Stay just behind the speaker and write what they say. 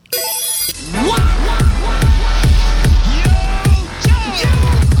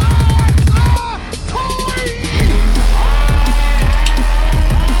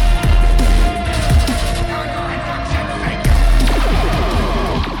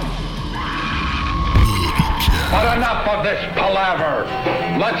enough of this palaver.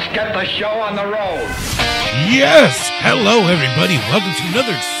 Let's get the show on the road. Yes! Hello, everybody. Welcome to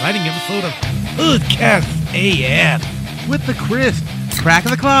another exciting episode of Hoodcast AF. With the crisp crack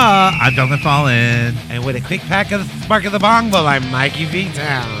of the claw, I'm Jonathan Fallon. And with a quick pack of the spark of the bongo, I'm Mikey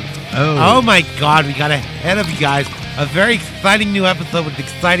V-Town. Oh. Oh my God, we got ahead of you guys. A very exciting new episode with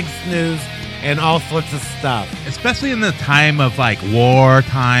exciting news and all sorts of stuff. Especially in the time of like war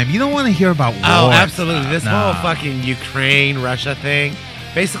time. You don't want to hear about war. Oh, absolutely. stuff. This No. whole fucking Ukraine-Russia thing.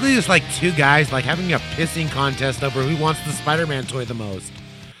 Basically, it's like two guys like having a pissing contest over who wants the Spider-Man toy the most.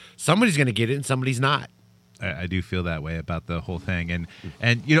 Somebody's going to get it and somebody's not. I do feel that way about the whole thing.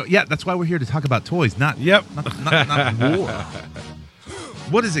 And you know, yeah, that's why we're here to talk about toys, not Yep. not war.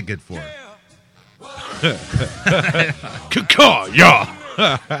 What is it good for? Yeah.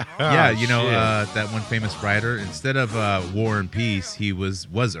 Yeah, you know, that one famous writer, instead of War and Peace, he was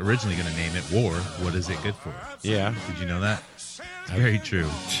originally going to name it War. What is it good for? Yeah. Did you know that? It's very true.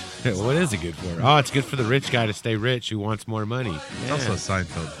 What is it good for? Oh, it's good for the rich guy to stay rich who wants more money. It's also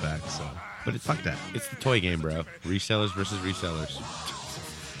Seinfeld's back, so. But it's Fuck that. It's the toy game, bro. Resellers versus resellers.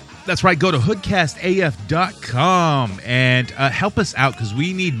 That's right. Go to hoodcastaf.com and help us out because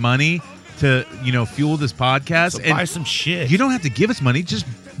we need money to, you know, fuel this podcast. So and buy some shit. you don't have to give us money. Just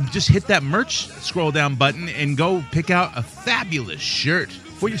hit that merch scroll down button and go pick out a fabulous shirt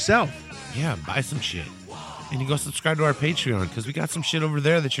for yourself. Yeah, buy some shit. And you go subscribe to our Patreon because we got some shit over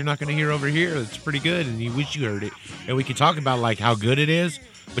there that you're not going to hear over here. It's pretty good, and you wish you heard it. And we can talk about like how good it is,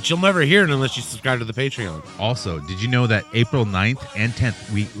 but you'll never hear it unless you subscribe to the Patreon. Also, did you know that April 9th and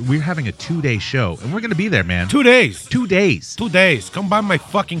 10th, we're having a 2-day show, and we're going to be there, man. 2 days. 2 days. 2 days. Come buy my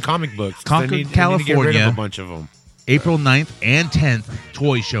fucking comic books. 'Cause Concord, I need to California. get rid of a bunch of them. April 9th and 10th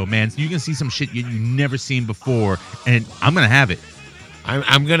toy show, man. So you can see some shit you've never seen before, and I'm going to have it.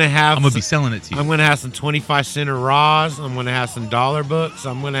 I'm gonna have. I'm going to be selling it to you. I'm gonna have some 25-cent raws. I'm gonna have some dollar books.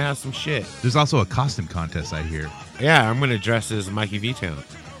 I'm gonna have some shit. There's also a costume contest, I hear. Yeah, I'm gonna dress as Mikey V-Town.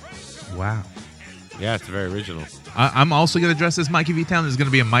 Wow. Yeah, it's very original. I'm also going to dress as Mikey V-Town. There's going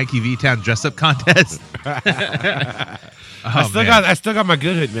to be a Mikey V-Town dress-up contest. I still got my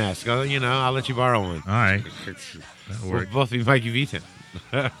Good Hood mask. You know, I'll let you borrow one. All right. That'll We'll work. both be Mikey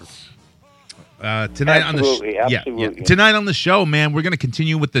V-Town. Tonight Absolutely, on the absolutely. Tonight on the show, man, we're going to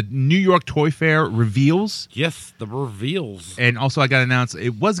continue with the New York Toy Fair reveals. Yes, the reveals. And also, I got to announce, it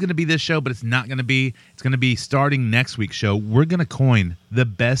was going to be this show, but it's not going to be. It's going to be starting next week's show. We're going to coin the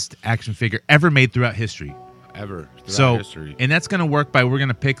best action figure ever made throughout history. Ever throughout So, history. and that's going to work by, we're going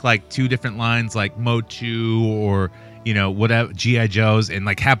to pick like two different lines, like Motu or, you know, whatever, G.I. Joes, and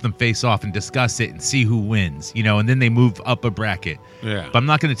like have them face off and discuss it and see who wins, you know, and then they move up a bracket. Yeah. But I'm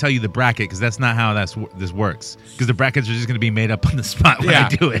not going to tell you the bracket because that's not how this works. Because the brackets are just going to be made up on the spot when I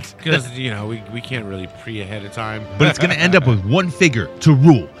do it. Because, you know, we can't really pre ahead of time. But it's going to end up with one figure to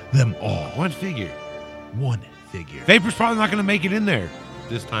rule them all. One figure. One figure. Vapor's probably not going to make it in there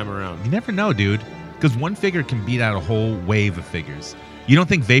this time around. You never know, dude. Because one figure can beat out a whole wave of figures. You don't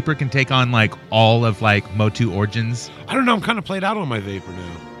think Vapor can take on like all of like Motu Origins? I don't know. I'm kind of played out on my Vapor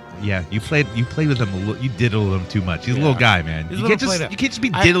now. Yeah, you played with him a little. You diddle him too much. He's a little guy, man. He's You a can't little just played out. you can't just be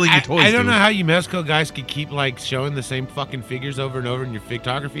diddling your toys. I don't dude. know how you Mezco guys could keep like showing the same fucking figures over and over in your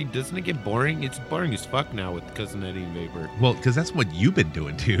photography. Doesn't it get boring? It's boring as fuck now with Cousin Eddie and Vapor. Well, because that's what you've been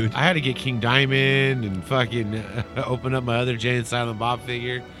doing, dude. I had to get King Diamond and fucking open up my other Jay and Silent Bob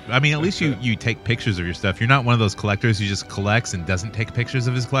figure. I mean, at least you take pictures of your stuff. You're not one of those collectors who just collects and doesn't take pictures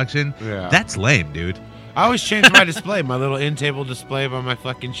of his collection. Yeah. That's lame, dude. I always change my display, my little end table display by my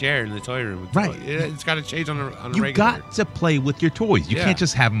fucking chair in the toy room. Right. It's got to change on a You regular. got to play with your toys. You Yeah. can't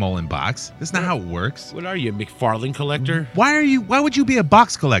just have them all in box. That's not how it works. What are you, a McFarlane collector? Why would you be a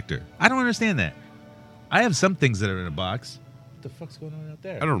box collector? I don't understand that. I have some things that are in a box. What the fuck's going on out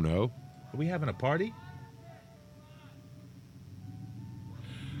there? I don't know. Are we having a party?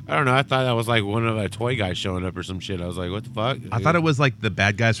 I don't know. I thought that was like one of a toy guys showing up or some shit. I was like, what the fuck? I thought it was like the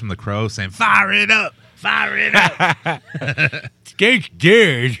bad guys from The Crow saying, "Fire it up! Fire it up!" Skate's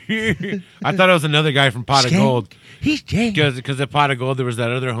dead. I thought it was another guy from Pot of Gold. He's dead. Because at Pot of Gold, there was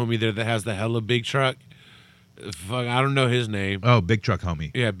that other homie there that has the hella big truck. Fuck, I don't know his name. Oh, big truck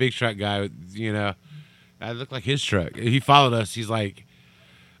homie. Yeah, big truck guy. You know, that looked like his truck. He followed us. He's like,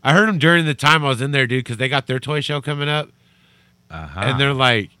 I heard him during the time I was in there, dude, because they got their toy show coming up. And they're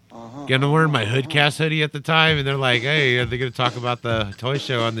like, I'm wearing my Hoodcast hoodie at the time, and they're like, hey, are they going to talk about the toy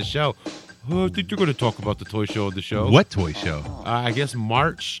show on the show? Oh, I think they're going to talk about the toy show on the show. What toy show? I guess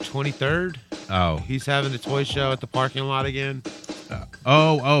March 23rd. Oh. He's having a toy show at the parking lot again.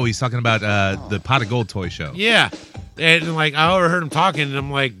 He's talking about the Pot of Gold toy show. Yeah. And like I overheard him talking, and I'm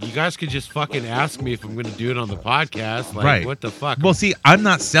like, you guys could just fucking ask me if I'm going to do it on the podcast. Like, Right. what the fuck? Well, see, I'm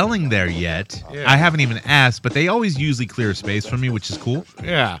not selling there yet. Yeah. I haven't even asked, but they always usually clear space for me, which is cool.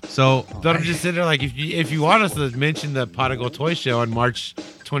 Yeah. So But I'm just sitting there like, if you want us to mention the Pot of Gold Toy Show on March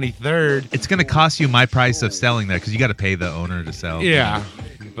 23rd, it's going to cost you my price of selling there because you got to pay the owner to sell. yeah.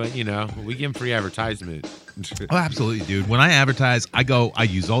 But we give them free advertisement. Oh, absolutely, dude. When I advertise, I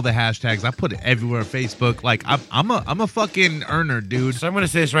use all the hashtags. I put it everywhere on Facebook. Like I'm a fucking earner, dude. So I'm gonna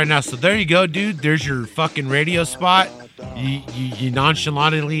say this right now. So there you go, dude. There's your fucking radio spot. You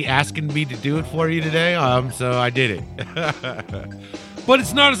nonchalantly asking me to do it for you today. So I did it. But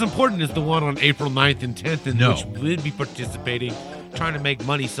it's not as important as the one on April 9th and 10th, in No. which we'll be participating, trying to make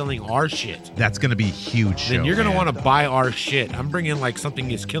money selling our shit. That's gonna be a huge show. Then you're gonna man. want to buy our shit. I'm bringing like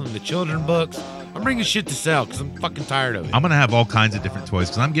Something Is Killing the Children books. I'm bringing shit to sell because I'm fucking tired of it. I'm gonna have all kinds of different toys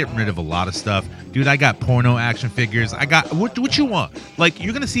because I'm getting rid of a lot of stuff, dude. I got porno action figures. I got what you want. Like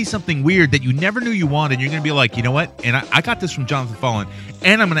you're gonna see something weird that you never knew you wanted. You're gonna be like, you know what? And I got this from Jonathan Fallen,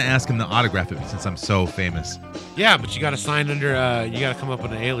 and I'm gonna ask him to autograph it since I'm so famous. Yeah, but you got to sign under. You got to come up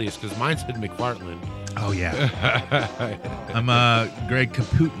with an alias because mine's been McFartland. Oh yeah. I'm Greg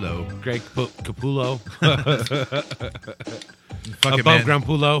Capullo. Greg Capullo. Fuck it, Above man.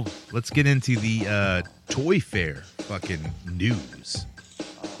 Grampulo. Let's get into the Toy Fair fucking news.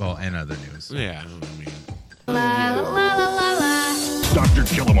 Well, and other news. Yeah, I mean. Dr.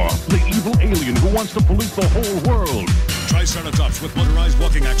 Killamoff, the evil alien who wants to pollute the whole world. Triceratops with motorized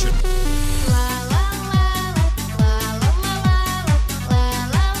walking action.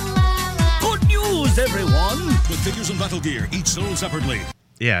 Good news, everyone! With figures and battle gear, each sold separately.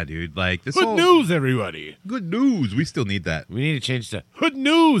 Yeah, dude. Like this Good whole news, everybody. Good news. We still need that. We need to change to Good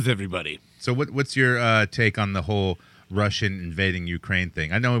news, everybody. So what's your take on the whole Russian invading Ukraine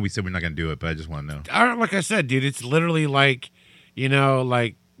thing? I know we said we're not going to do it, but I just want to know. Like I said, dude, it's literally like,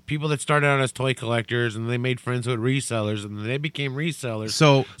 like people that started out as toy collectors and they made friends with resellers and they became resellers.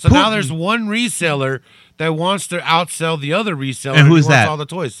 So now Putin- there's one reseller that wants to outsell the other reseller. And who he is wants that? all the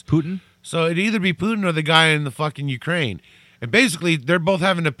toys. Putin? So it'd either be Putin or the guy in the fucking Ukraine. And basically, they're both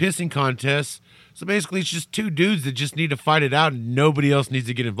having a pissing contest. So basically, it's just two dudes that just need to fight it out and nobody else needs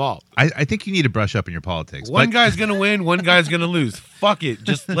to get involved. I think you need to brush up in your politics. One but- guy's going to win, one guy's going to lose. Fuck it.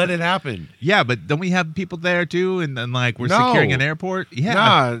 Just let it happen. Yeah, but don't we have people there too? And like we're No. securing an airport? Yeah.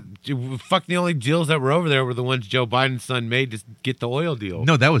 Nah, fuck, the only deals that were over there were the ones Joe Biden's son made to get the oil deal.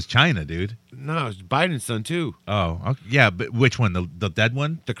 No, that was China, dude. No, it's Biden's son too. Oh, okay. Yeah, but which one? The dead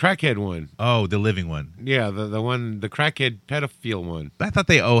one? The crackhead one. Oh, the living one. Yeah, the one, the crackhead pedophile one. I thought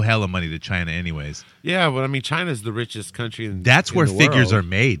they owe hella money to China anyways. Yeah, but I mean, China's the richest country in That's in where the figures world. are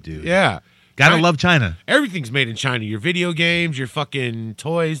made, dude. Yeah. Gotta Chi- love China. Everything's made in China. Your video games, your fucking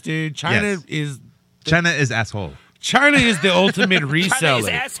toys, dude. China Yes. is China is asshole. China is the ultimate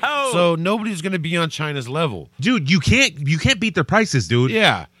reseller. asshole. So nobody's gonna be on China's level. Dude, you can't beat their prices, dude.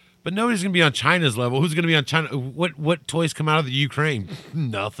 Yeah. But nobody's gonna be on China's level. Who's gonna be on China? What toys come out of the Ukraine?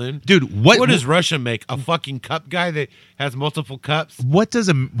 Nothing. Dude, What does Russia make? A fucking cup guy that has multiple cups? what does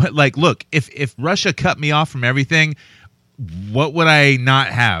a like look, if Russia cut me off from everything, what would I not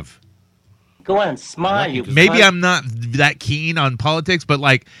have? Go on, smile, you. Maybe cunt. I'm not that keen on politics, but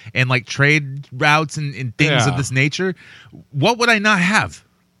like trade routes and things Yeah. of this nature, what would I not have?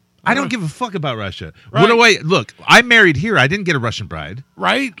 I don't give a fuck about Russia. Right. What do I look? I married here. I didn't get a Russian bride.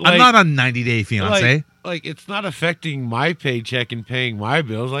 Right? I'm not on 90 Day Fiance. Like it's not affecting my paycheck and paying my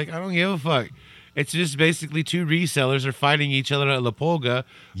bills. Like I don't give a fuck. It's just basically two resellers are fighting each other at La Polga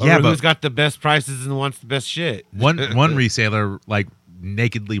Yeah, over but- who's got the best prices and wants the best shit. One reseller like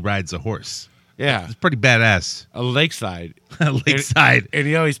nakedly rides a horse. Yeah, It's pretty badass. a lakeside. Lakeside. And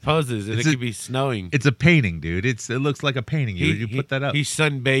he always poses, and It's it a- could be snowing. It's a painting, dude. It looks like a painting. You put that up. He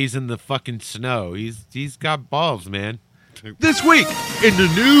sunbathes in the fucking snow. He's got balls, man. This week in the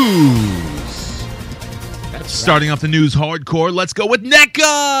news. Starting off the news hardcore, let's go with NECA.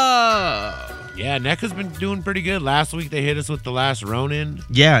 Yeah, NECA's been doing pretty good. Last week they hit us with The Last Ronin.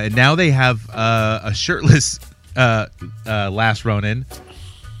 Yeah, and now they have a shirtless Last Ronin,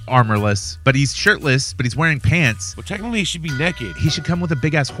 armorless, but he's shirtless, but he's wearing pants. Well, technically he should be naked. He should come with a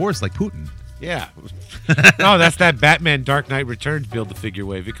big ass horse like Putin. Yeah. No, that's that Batman Dark Knight Returns Build-A-Figure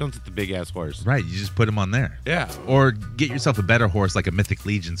wave. It comes with the big-ass horse. Right, you just put him on there. Yeah. Or get yourself a better horse like a Mythic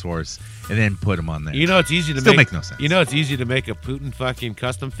Legion's horse and then put him on there. You know it's easy to Still make. make no sense. You know it's easy to make a Putin fucking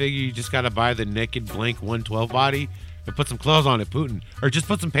custom figure. You just got to buy the naked blank 112 body and put some clothes on it, Putin. Or just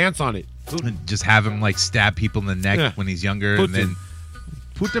put some pants on it, Putin. And just have him like stab people in the neck Yeah. when he's younger Putin. and then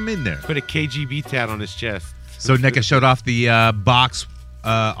put him in there. Put a KGB tat on his chest. So NECA showed off the box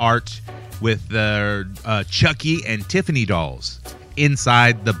art with their Chucky and Tiffany dolls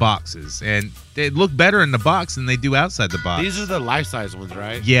inside the boxes, and they look better in the box than they do outside the box. These are the life-size ones,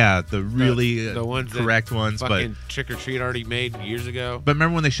 right? Yeah, the really the ones correct that ones. Fucking Trick or Treat already made years ago. But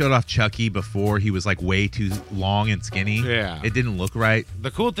remember when they showed off Chucky before he was like way too long and skinny? Yeah. It didn't look right.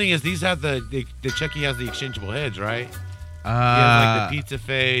 The cool thing is these have the Chucky has the exchangeable heads, right? He has like the pizza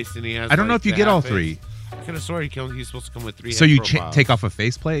face, and he has. I don't know like, if you the get all half face. three. I could have sworn he's supposed to come with 3 So head you profiles. take off a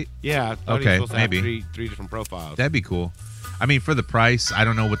faceplate? Yeah, I thought he Okay, was supposed to maybe. have three different profiles. That'd be cool. I mean, for the price, I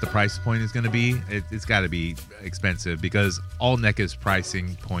don't know what the price point is going to be. It's got to be expensive because all NECA's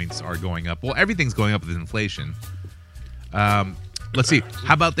pricing points are going up. Well, everything's going up with inflation. Let's see.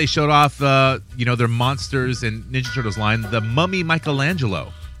 How about they showed off, their Monsters and Ninja Turtles line, the Mummy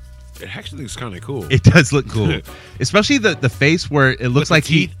Michelangelo. It actually looks kind of cool. It does look cool, especially the face where it looks the like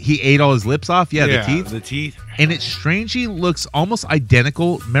he ate all his lips off. Yeah, the teeth. The teeth. And it strangely looks almost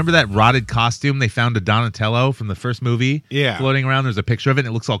identical. Remember that rotted costume they found to Donatello from the first movie? Yeah. Floating around. There's a picture of it, and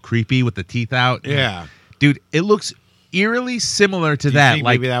it looks all creepy with the teeth out. Yeah. Dude, it looks eerily similar to Do you that. think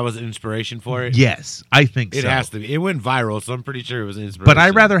Like, maybe that was inspiration for it? yes, I think It so. has to be. It went viral, so I'm pretty sure it was inspiration. But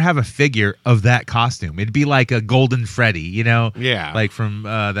I'd rather have a figure of that costume. It'd be like a Golden Freddy, Yeah. like from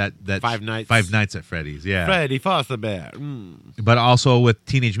that Five Nights. Five Nights at Freddy's. Yeah. Freddy Fazbear. But also with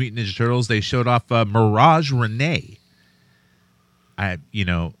Teenage Mutant Ninja Turtles, they showed off Mirage Renee.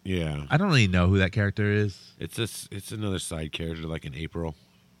 Yeah. I don't really know who that character is, It's another side character like in April.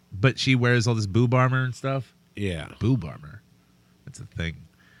 but she wears all this boob armor and stuff. Yeah. Boob armor. That's a thing.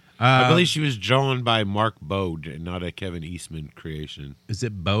 I believe she was drawn by Mark Bode and not a Kevin Eastman creation. Is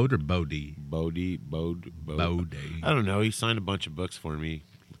it Bode or Bodie? Bode. Bode. I don't know. He signed a bunch of books for me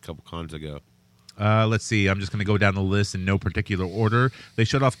a couple cons ago. Let's see. I'm just going to go down the list in no particular order. They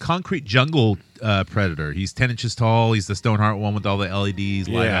showed off Concrete Jungle Predator. He's 10 inches tall. He's the Stoneheart one with all the LEDs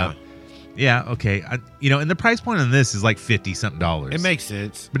light up. Yeah, okay. And the price point on this is like $50-something. It makes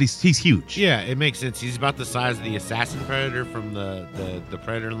sense. But he's huge. Yeah, it makes sense. He's about the size of the Assassin Predator from the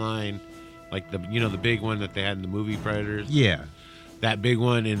Predator line, like the big one that they had in the movie Predators. Yeah. That big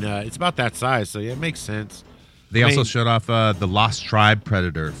one, and it's about that size. So yeah, it makes sense. They I also mean- showed off the Lost Tribe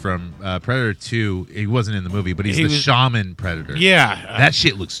Predator from Predator 2. He wasn't in the movie, but he's He the was- shaman Predator. Yeah, That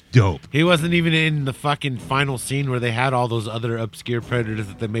shit looks dope. he wasn't even in the fucking final scene where they had all those other obscure predators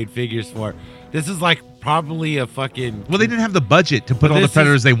that they made figures for. This is like probably a fucking. Well, they didn't have the budget to put But all the this is-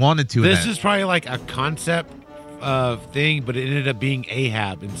 predators they wanted to. This in that. is probably like a concept thing, but it ended up being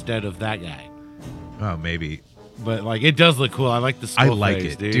Ahab instead of that guy. Oh, maybe. But like, it does look cool. I like the I skull like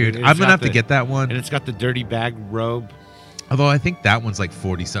face, it, dude. dude. I'm gonna have to get that one. And it's got the dirty bag robe. Although I think that one's like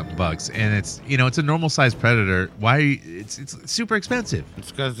 $40-something, and it's it's a normal sized predator. Why it's super expensive? It's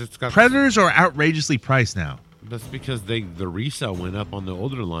because it's got Predators are outrageously priced now. That's because the resale went up on the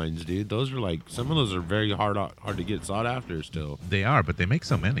older lines, dude. Those are like some of those are very hard to get sought after still. They are, but they make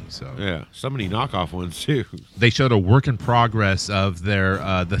so many. So Yeah, so many knockoff ones too. they showed a work in progress of their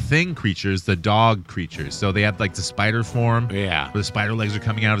the Thing creatures, the dog creatures. So they had like the spider form, Yeah, where the spider legs are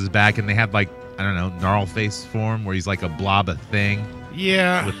coming out of his back, and they had like gnarl face form where he's like a blob of thing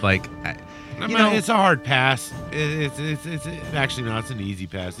yeah. with like. It's a hard pass. It's actually not. It's an easy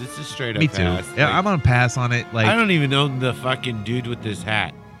pass. It's a straight up Me too. pass. Yeah, Like, I'm gonna pass on it. Like, I don't even own the fucking dude with this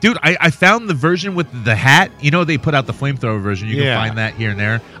hat. dude, I found the version with the hat. They put out the flamethrower version. You Yeah. can find that here and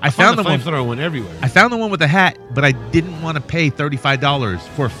there. I Found found the one. flamethrower one everywhere. I found the one with the hat, but I didn't want to pay $35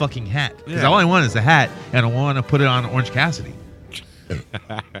 for a fucking hat because Yeah. all I want is a hat, and I want to put it on Orange Cassidy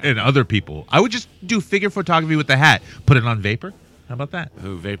and other people. I would just do figure photography with the hat, put it on Vapor. How about that?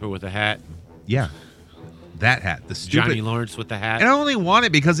 Who Vapor with a hat? Yeah, that hat, the stupid. Johnny Lawrence with the hat. And I only want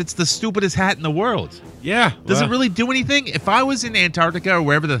it because it's the stupidest hat in the world. Yeah. Does well, it really do anything? If I was in Antarctica or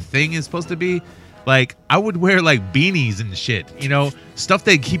wherever the Thing is supposed to be, like I would wear like beanies and shit, stuff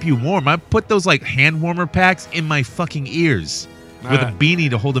that keep you warm. I put those like hand warmer packs in my fucking ears with a beanie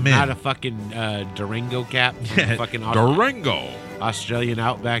to hold them in. Not a fucking Durango cap. From fucking Durango. Australian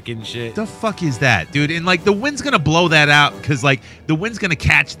outback and shit. The fuck is that, dude? And like the wind's gonna blow that out because like the wind's gonna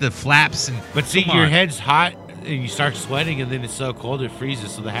catch the flaps and. But see, come your on. head's hot and you start sweating, and then it's so cold it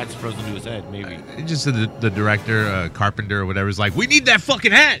freezes, so the hat's frozen to his head. Maybe. Just the director, Carpenter or whatever, is like, we need that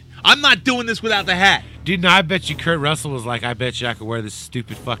fucking hat. I'm not doing this without the hat. Dude, no, I bet you Kurt Russell was like, I bet you I could wear this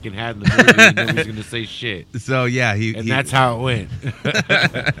stupid fucking hat in the movie and nobody's gonna say shit. So yeah, And that's how it went.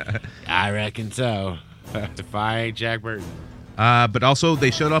 I reckon so. If I ain't Jack Burton. But also,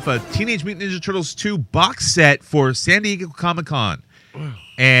 they showed off a Teenage Mutant Ninja Turtles 2 box set for San Diego Comic-Con.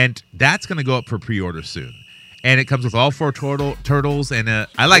 And that's going to go up for pre-order soon. and it comes with all 4 turtles and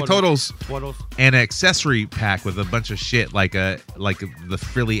I like turtles. Twaddles. And an accessory pack with a bunch of shit like the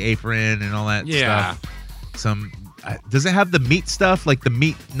frilly apron and all that Yeah. stuff. Some does it have the meat stuff like the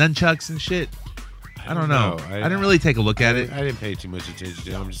meat nunchucks and shit? I don't know. I didn't really take a look at it I didn't pay too much attention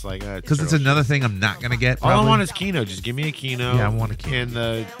to it. I'm just like, because it's another thing I'm not gonna get. All Probably. I want is Kino. Just give me a Kino. Yeah, I want a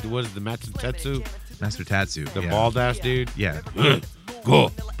Kino. And what is the Matsutetsu? Master Tatsu, The bald ass dude. Yeah. Go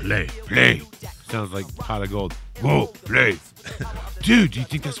play. Sounds like pot of gold. Go play. Dude, do you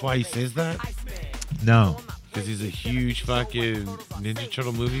think that's why he says that? No, Because he's a huge fucking Ninja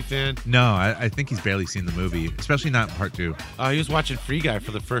Turtle movie fan? no. I think he's barely seen the movie, especially not in part 2. He was watching Free Guy for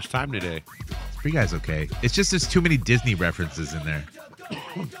the first time today. Free Guy's okay. It's just there's too many Disney references in there.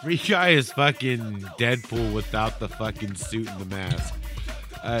 Free Guy is fucking Deadpool without the fucking suit and the mask.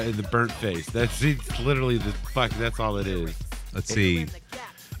 And the burnt face. It's literally that's all it is. Let's see.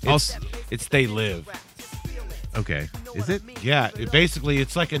 It's They Live. Okay, is it? Yeah,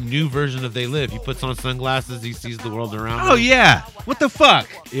 it's like a new version of They Live. He puts on sunglasses, he sees the world around Oh him. yeah. What the fuck?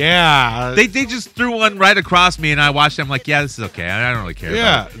 Yeah. They just threw one right across me, and I watched it. I'm like, yeah, this is okay. I don't really care.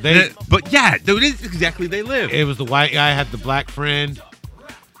 Yeah, about it. But yeah, dude, it's exactly They Live. It was the white guy had the black friend.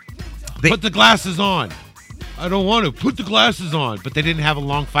 They- Put the glasses on. I don't want to. Put the glasses on. But they didn't have a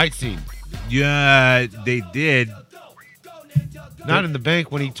long fight scene. Yeah, they did. Not in the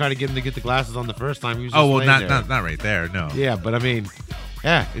bank when he tried to get him to get the glasses on the first time. He was just Oh well, laying not there. right there. No. Yeah, but I mean,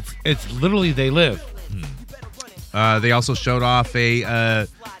 yeah, it's literally They Live. They also showed off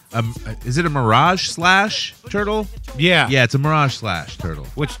is it a Mirage Slash turtle? Yeah. Yeah, it's a Mirage Slash turtle.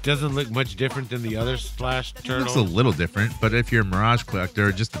 Which doesn't look much different than the other Slash It turtle. looks a little different, but if you're a Mirage collector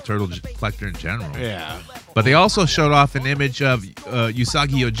or just a turtle collector in general. Yeah. But they also showed off an image of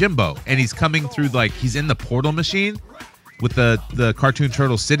Usagi Yojimbo, and he's coming through he's in the portal machine with the cartoon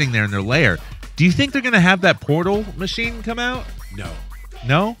turtle sitting there in their lair. Do you think they're going to have that portal machine come out? No.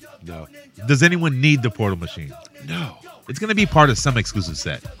 No? No. Does anyone need the portal machine? No. It's going to be part of some exclusive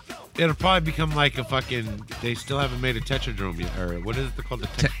set. It'll probably become like a fucking. They still haven't made a Tetradrome yet, or what is it called? The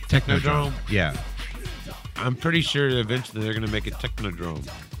Technodrome. Yeah. I'm pretty sure eventually they're gonna make a Technodrome.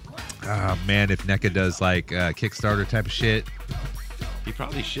 Oh, man, if NECA does Kickstarter type of shit. He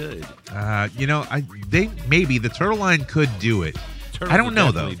probably should. Maybe the Turtle line could do it. Turtle I don't would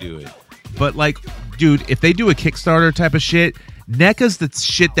know though. definitely do it. But dude, if they do a Kickstarter type of shit, NECA's the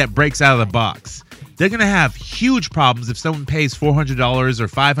shit that breaks out of the box. They're gonna have huge problems if someone pays $400 or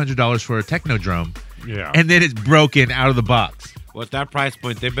 $500 for a Technodrome, Yeah. and then it's broken out of the box. Well, at that price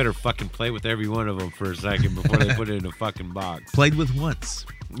point, they better fucking play with every one of them for a second before they put it in a fucking box. Played with once.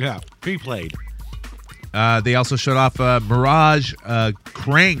 Yeah, pre-played. They also showed off Mirage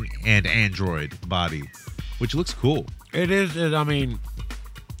Krang and Android body, which looks cool. It is. It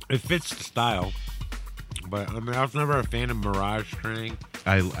fits the style. But I was never a fan of Mirage Krang.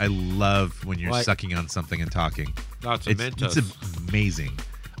 I love when you're Like- sucking on something and talking. Oh, it's a Mentos. It's amazing.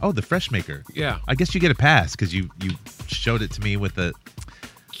 Oh, the Fresh Maker. Yeah. I guess you get a pass because you showed it to me with the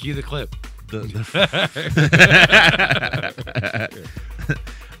Cue the clip.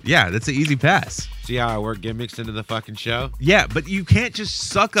 Yeah, that's an easy pass. See how I work gimmicks into the fucking show? Yeah, but you can't just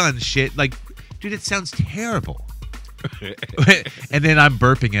suck on shit. Dude, it sounds terrible. And then I'm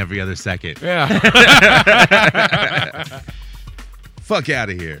burping every other second. Yeah. Fuck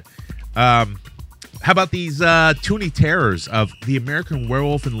out of here. How about these Toonie Terrors of the American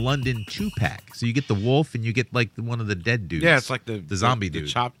Werewolf in London 2-pack? So you get the wolf and you get one of the dead dudes. Yeah, it's like the zombie the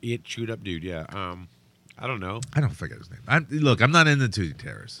dude. chewed up dude. Yeah. I don't know. I don't forget his name. I'm not into Toonie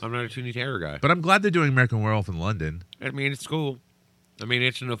Terrors. I'm not a Toonie Terror guy. But I'm glad they're doing American Werewolf in London. I mean, it's cool. I mean,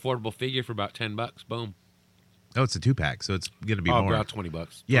 it's an affordable figure for about $10. Boom. Oh, it's a 2-pack, so it's going to be more. About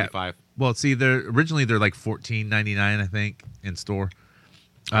 $20. Yeah. 25. Well, see, they're like $14.99, I think, in store.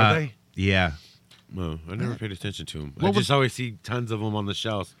 Are they? Yeah. No, I never paid attention to them. I What was- just always see tons of them on the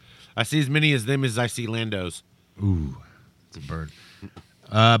shelves. I see as many of them as I see Landos. Ooh, it's a bird.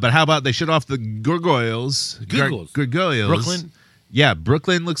 But how about they shut off the Gargoyles? Gargoyles. Gargoyles. Brooklyn? Yeah,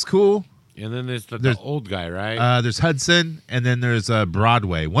 Brooklyn looks cool. And then there's the old guy, right? There's Hudson, and then there's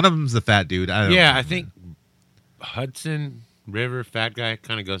Broadway. One of them's the fat dude. I think Hudson River, fat guy,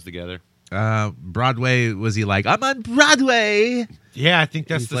 kind of goes together. Broadway, was he like, I'm on Broadway? Yeah, I think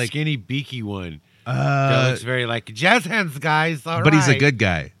that's He's the like- skinny, beaky one. That looks very like jazz hands, guys. All But he's a right. good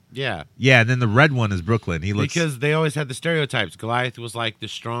guy. Yeah. Yeah, and then the red one is Brooklyn. He looks Because they always had the stereotypes. Goliath was like the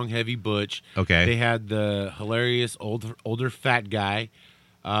strong, heavy butch. Okay. They had the hilarious older fat guy.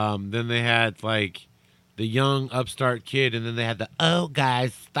 Then they had like the young upstart kid, and then they had the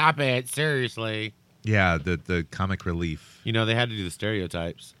guys, stop it, seriously. the comic relief. You know, they had to do the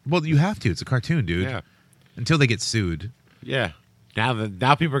stereotypes. Well, you have to. It's a cartoon, dude. Yeah. Until they get sued. Yeah.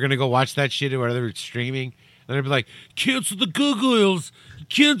 Now people are gonna go watch that shit whether it's streaming. And they'll be like, cancel the gargoyles,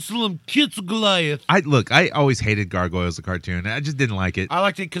 cancel them, cancel Goliath. I always hated Gargoyles, the cartoon. I just didn't like it. I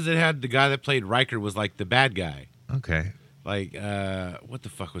liked it because it had the guy that played Riker was like the bad guy. Okay. Like, what the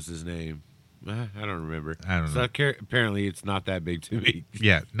fuck was his name? I don't remember. I don't know. Apparently, it's not that big to me.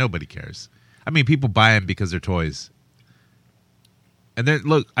 Yeah, nobody cares. I mean, people buy them because they're toys. And then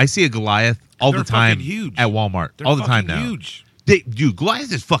look, I see a Goliath all They're the time fucking huge. at Walmart. They're all the time fucking now. huge. Dude,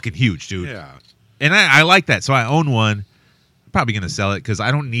 Goliath is fucking huge, dude. Yeah. And I like that, so I own one. I'm probably gonna sell it because I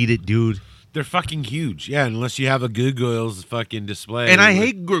don't need it, dude. They're fucking huge. Yeah, unless you have a Gargoyles fucking display. And I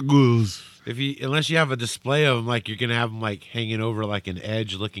hate gargoyles. Unless you have a display of them, like you're gonna have them like hanging over like an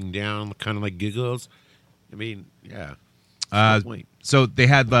edge, looking down, kind of like Gargoyles. I mean, yeah. So they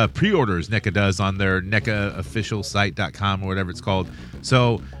had pre-orders NECA does on their NECAofficialsite.com or whatever it's called.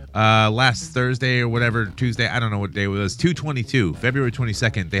 So last Thursday or whatever, Tuesday, I don't know what day it was, 2/22, February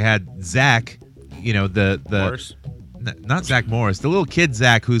 22nd, they had Zach, you know, Morris? Not Zach Morris, the little kid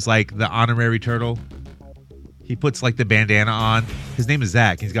Zach who's like the honorary turtle. He puts like the bandana on. His name is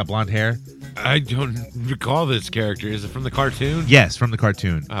Zach. He's got blonde hair. I don't recall this character. Is it from the cartoon? Yes, from the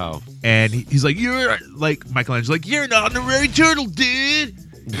cartoon. Oh. And he's like, you're like, Michelangelo's like, you're an honorary turtle, dude.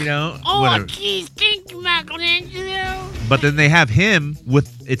 You know? Oh, whatever. geez, thank you, Michelangelo. But then they have him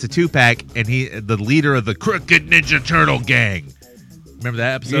with, it's a 2-pack, and he the leader of the Crooked Ninja Turtle gang. Remember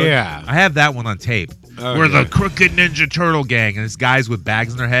that episode? Yeah. I have that one on tape. Oh, We're yeah. the Crooked Ninja Turtle gang, and it's guys with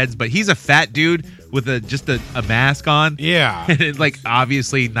bags on their heads, but he's a fat dude with just a mask on. Yeah. And like,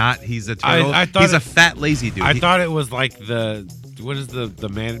 obviously not, he's a turtle. I thought he's a fat, lazy dude. I thought it was like what is the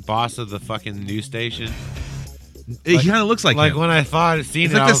man boss of the fucking news station? He kind of looks like him. When I seen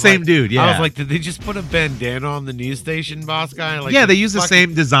It's it, like I the was same dude, yeah. I was like, did they just put a bandana on the news station boss guy? Like, yeah, they use the fucking-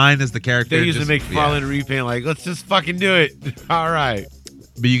 same design as the character. They used to just- make yeah. Fallen Repaint. Like, let's just fucking do it. All right.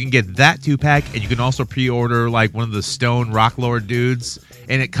 But you can get that 2-pack, and you can also pre-order like one of the Stone Rock Lord dudes,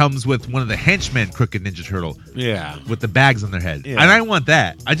 and it comes with one of the henchmen Crooked Ninja Turtle Yeah. with the bags on their head. Yeah. And I want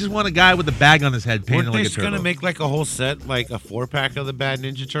that. I just want a guy with a bag on his head painted Weren't they like a just turtle. gonna make like a whole set, like a 4-pack of the Bad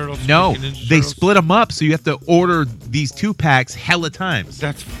Ninja Turtles? No, Freaking Ninja they Turtles? split them up, so you have to order these 2-packs hella times.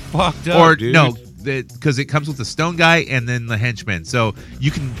 That's fucked up, Or dude. no, because it comes with the Stone guy and then the henchman. So you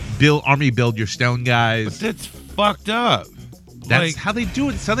can army build your Stone But guys. that's fucked up. That's like, how they do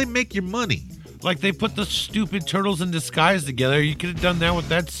it. It's how they make your money. like they put the stupid turtles in disguise together. You could have done that with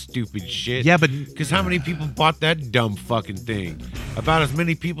that stupid shit. Yeah, but because how many people bought that dumb fucking thing? About as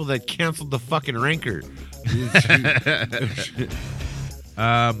many people that canceled the fucking Ranker.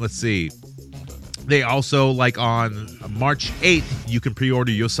 let's see. They also, like on March 8th, you can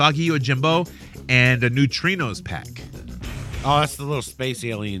pre-order Yosagi Yojimbo and a Neutrinos pack. Oh, that's the little space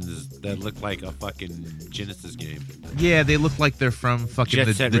aliens that look like a fucking Genesis game. Yeah, they look like they're from fucking Jet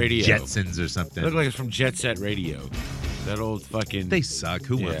the Set Radio. Jetsons or They something. look like it's from Jet Set Radio. That old fucking... They suck.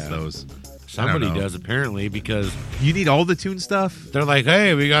 Who wants Yeah. those? Somebody I don't know. does, apparently, because You need all the tune stuff? they're like,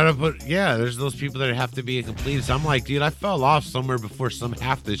 hey, we gotta put... Yeah, there's those people that have to be a completist. I'm like, dude, I fell off somewhere before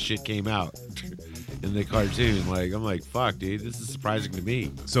half this shit came out in the cartoon. Like, I'm like, fuck, dude, this is surprising to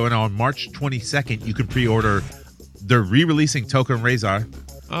me. So on March 22nd, you can pre-order. They're re-releasing Token Razor,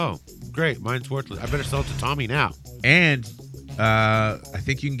 Oh, great. Mine's worthless. I better sell it to Tommy now. and I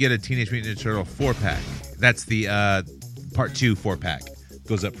think you can get a Teenage Mutant Ninja Turtle 4-pack. That's the Part 2 4-pack.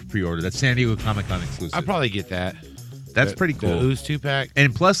 Goes up for pre-order. That's San Diego Comic-Con exclusive. I'll probably get that. That's pretty cool. The Ooze 2-pack.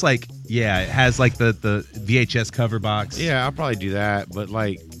 And plus, like, yeah, it has like the VHS cover box. Yeah, I'll probably do that. But,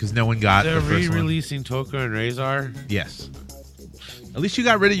 like, because no one got they're the first one. re-releasing Toka and Razor. Yes. At least you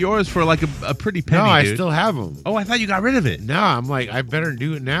got rid of yours for like a pretty penny, No, I dude. still have them. Oh, I thought you got rid of it. No, I'm like, I better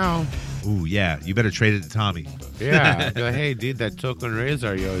do it now. Ooh, yeah. You better trade it to Tommy. Yeah. Be like, hey, dude, that Toka and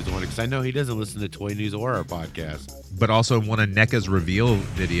Razor you always wanted. Because I know he doesn't listen to Toy News or our podcast. But also one of NECA's reveal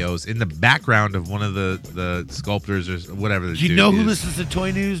videos in the background of one of the sculptors or whatever. The Do you dude know who is. listens to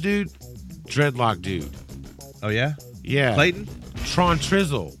Toy News, dude? Dreadlock dude. Oh, yeah? Yeah. Clayton? Tron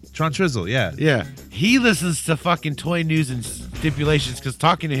Trizzle. Tron Trizzle, yeah. Yeah. He listens to fucking Toy News and Stipulations because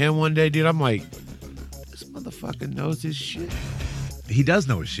talking to him one day, dude, I'm like, this motherfucker knows his shit. He does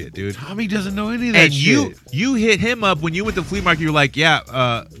know his shit, dude. Tommy doesn't know any of that And shit. you hit him up when you went to the flea market. You were like,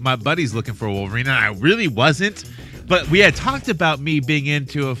 yeah, my buddy's looking for a Wolverine. And I really wasn't. But we had talked about me being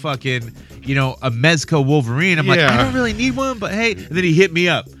into a fucking, a Mezco Wolverine. I'm like, Yeah. I don't really need one, but hey. And then he hit me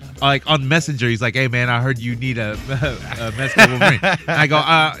up. Like on Messenger, he's like, "Hey man, I heard you need a Mezco Wolverine." And I go,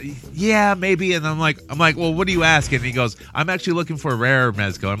 "Yeah, maybe." And I'm like, "Well, what are you asking?" And he goes, "I'm actually looking for a rare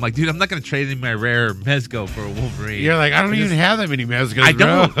Mezco." I'm like, "Dude, I'm not gonna trade in my rare Mezco for a Wolverine." You're like, I don't even have that many Mezcos, I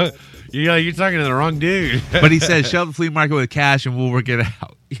bro. don't. You're talking to the wrong dude. But he says, "Show the flea market with cash, and we'll work it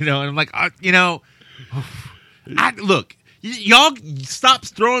out." And I'm like, look, y'all stop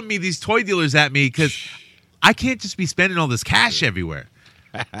throwing me these toy dealers at me because I can't just be spending all this cash everywhere.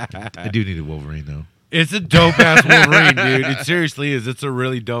 I do need a Wolverine though. It's a dope ass Wolverine, dude. It seriously is. It's a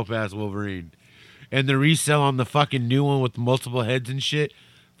really dope ass Wolverine. And the resale on the fucking new one with multiple heads and shit,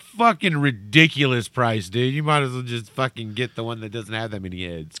 fucking ridiculous price, dude. You might as well just fucking get the one that doesn't have that many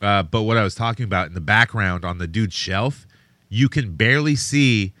heads. But what I was talking about in the background on the dude's shelf, you can barely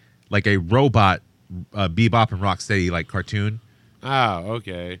see like a robot Bebop and Rocksteady like cartoon. Oh,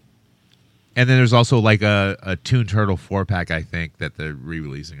 okay. And then there's also like a Toon Turtle 4-pack, I think, that they're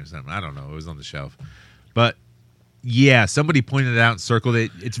re-releasing or something. I don't know. It was on the shelf. But yeah, somebody pointed it out and circled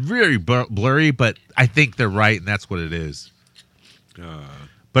it. It's very blurry, but I think they're right, and that's what it is.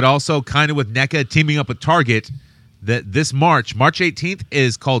 But also kind of with NECA teaming up with Target, that this March 18th,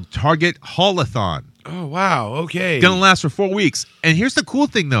 is called Target Haul-a-thon. Oh, wow. Okay. Gonna last for 4 weeks. And here's the cool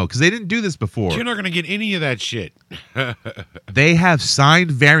thing, though, because they didn't do this before. You're not going to get any of that shit. They have signed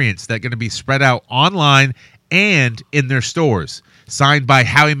variants that are going to be spread out online and in their stores. Signed by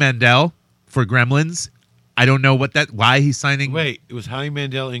Howie Mandel for Gremlins. I don't know why he's signing. Wait, it was Howie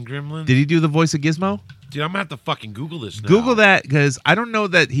Mandel in Gremlins? Did he do the voice of Gizmo? Dude, I'm going to have to fucking Google this now. Google that, because I don't know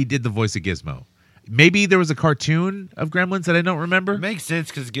that he did the voice of Gizmo. Maybe there was a cartoon of Gremlins that I don't remember. It makes sense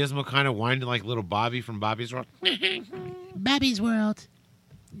because Gizmo kind of whined like little Bobby from Bobby's World. Bobby's World.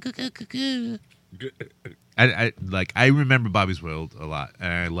 Goo-goo-goo-goo. I remember Bobby's World a lot,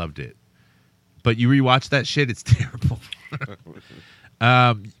 and I loved it. But you rewatch that shit, it's terrible.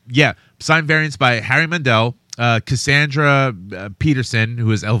 Yeah, signed variants by Harry Mandel, Cassandra Peterson,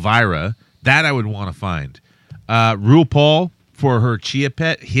 who is Elvira. That I would want to find. RuPaul for her Chia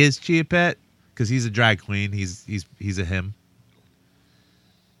Pet, his Chia Pet, because he's a drag queen. He's a him.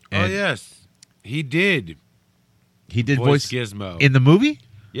 Oh, yes. He did. He did voice voice Gizmo. in the movie?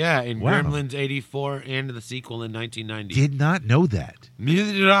 Yeah, in Wow. Gremlins 84 and the sequel in 1990. Did not know that.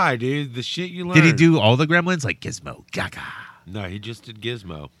 Neither did I, dude. The shit you learned. Did he do all the Gremlins? Like Gizmo, Gaga. No, he just did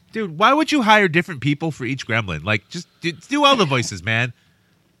Gizmo. Dude, why would you hire different people for each Gremlin? Like, just do all the voices, man.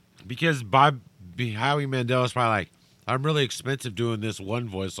 Because Howie Mandel is probably like, I'm really expensive doing this one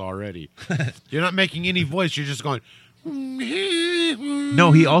voice already. You're not making any voice. You're just going.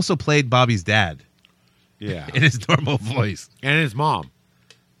 No, he also played Bobby's dad Yeah. in his normal voice. And his mom.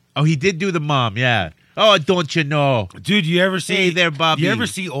 Oh, he did do the mom, yeah. Oh, don't you know? Dude, you ever see Hey there, Bobby. You ever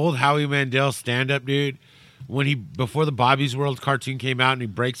see old Howie Mandel stand up, dude? When before the Bobby's World cartoon came out and he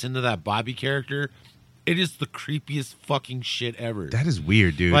breaks into that Bobby character, it is the creepiest fucking shit ever. That is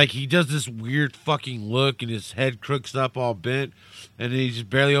weird, dude. Like, he does this weird fucking look and his head crooks up all bent and he just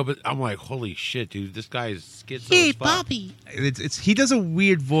barely opens. I'm like, holy shit, dude. This guy is schizo Hey, as fuck. Bobby. he does a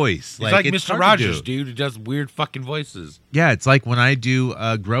weird voice. It's like it's Mr. hard to Rogers, do. dude, who does weird fucking voices. Yeah, it's like when I do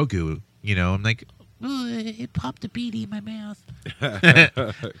Grogu, I'm like, Ooh, it popped a beady in my mouth.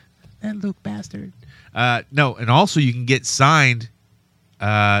 That Luke bastard. no, and also you can get signed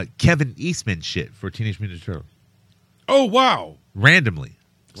Kevin Eastman shit for Teenage Mutant Ninja Turtles. Oh, wow. Randomly.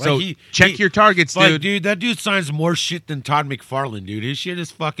 Like So check your targets, Like, dude. dude, that dude signs more shit than Todd McFarlane, dude. His shit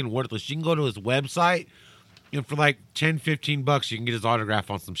is fucking worthless. You can go to his website, and for like $10-15, you can get his autograph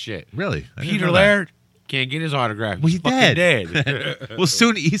on some shit. Really? I didn't Peter know that. Laird can't get his autograph. Well, he's fucking dead. dead. Well,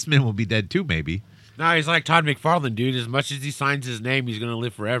 soon Eastman will be dead too, maybe. No, he's like Todd McFarlane, dude. As much as he signs his name, he's going to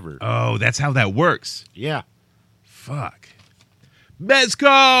live forever. Oh, that's how that works. Yeah. Fuck.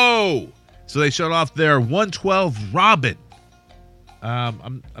 Mezco! So they showed off their 112 Robin.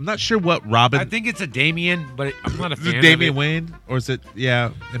 I'm not sure what Robin. I think it's a Damien, but I'm not a is fan it Damian of it. Wayne, or is it?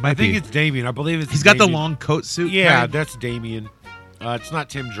 Yeah, it might I think be. it's Damien. I believe it's He's got the Damien. long coat suit. Yeah, kind? that's Damien. It's not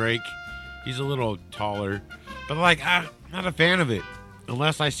Tim Drake. He's a little taller. But, like, I'm not a fan of it.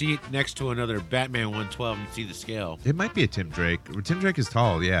 Unless I see it next to another Batman 112 and see the scale. It might be a Tim Drake. Tim Drake is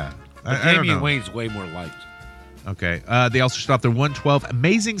tall, yeah. But I don't Damian know. Wayne's way more liked. Okay. They also showed off their 112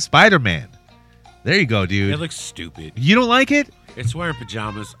 Amazing Spider-Man. There you go, dude. It looks stupid. You don't like it? It's wearing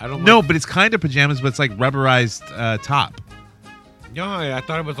pajamas. I don't No, like but it's kind of pajamas, but it's like rubberized top. No, I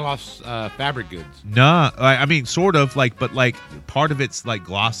thought it was off fabric goods. Nah, I mean, sort of, but part of it's like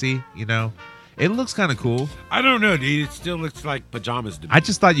glossy, It looks kind of cool. I don't know, dude. It still looks like pajamas to me. I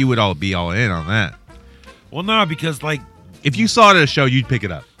just thought you would all be all in on that. Well, no, because, like, If you saw it at a show, you'd pick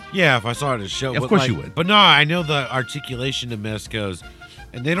it up. yeah, if I saw it at a show. Of but, course like, you would. But no, I know the articulation of Mezco's,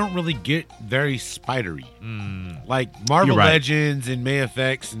 and they don't really get very spidery. Like, Marvel You're right. Legends and May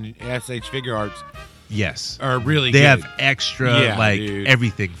FX and SH Figure Arts Yes. are really They good. have extra, Yeah, dude.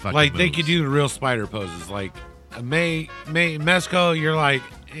 everything fucking Like, they moves. could do the real spider poses. Like, Mezco, you're like,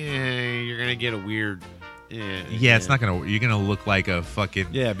 you're gonna get a weird. Yeah, it's not gonna. You're gonna look like a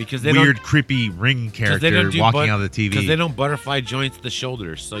fucking because they weird, creepy ring character walking out of the TV. Because they don't butterfly joints the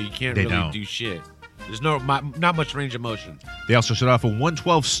shoulders, so you can't really do shit. There's not much range of motion. They also showed off a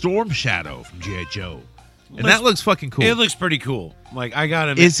 112 Storm Shadow from G.I. Joe. And that looks fucking cool. It looks pretty cool. Like, I got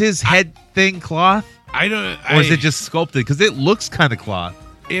him. Is his head thing cloth? I don't. Or is it just sculpted? Because it looks kind of cloth.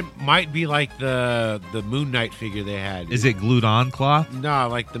 It might be like the Moon Knight figure they had. Is it glued on cloth? No,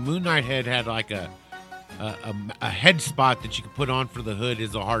 like the Moon Knight head had like a head spot that you could put on for the hood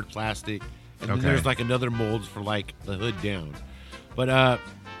is a hard plastic. And then there's like another mold for like the hood down. But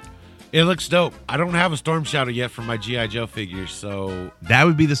it looks dope. I don't have a Storm Shadow yet for my G.I. Joe figures, so that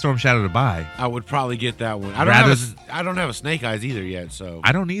would be the Storm Shadow to buy. I would probably get that one. I don't have a Snake Eyes either yet, so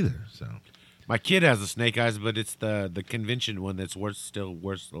I don't either. So my kid has a Snake Eyes, but it's the convention one that's worth a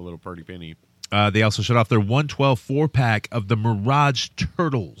little pretty penny. They also showed off their 112 4-pack of the Mirage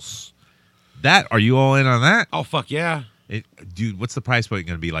Turtles. Are you all in on that? Oh fuck yeah, dude! What's the price point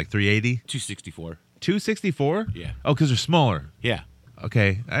going to be? Like $380? $264. $264? Yeah. Oh, because they're smaller. Yeah.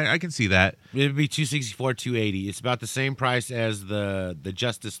 Okay, I can see that. It'd be $264, $280. It's about the same price as the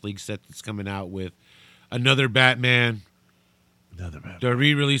Justice League set that's coming out with another Batman. The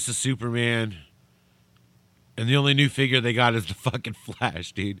re-release of Superman. And the only new figure they got is the fucking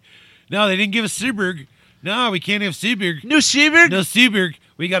Flash, dude. No, they didn't give us Cyborg. No, we can't have Cyborg. No Cyborg? No Cyborg.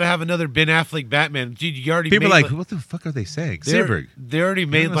 We got to have another Ben Affleck Batman. Dude, you already People made... are like, what the fuck are they saying? Cyborg. They already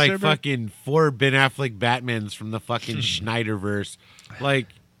made like Cyborg? fucking 4 Ben Affleck Batmans from the fucking Schneiderverse. Like,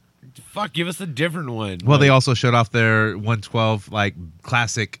 fuck, give us a different one. Well, like, they also showed off their 112 like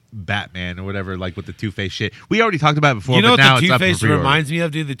classic Batman or whatever, like with the Two-Face shit. We already talked about it before, you know but now what the it's up for Two-Face pre-order. reminds me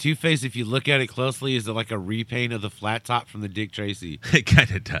of, dude? The Two-Face, if you look at it closely, is like a repaint of the flat top from the Dick Tracy. It kind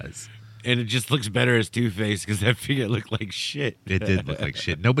of does. And it just looks better as Two-Face because that figure looked like shit. It did look like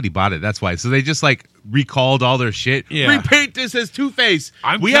shit. Nobody bought it. That's why. So they just like recalled all their shit. Yeah. Repaint this as Two-Face.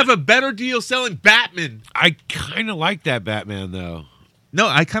 We have a better deal selling Batman. I kind of like that Batman, though. No,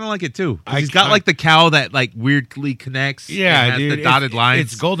 I kind of like it too. He's got like the cowl that like weirdly connects. Yeah, and has dude. the dotted lines.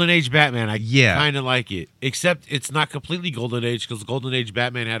 It's Golden Age Batman. I Yeah. kind of like it. Except it's not completely Golden Age because Golden Age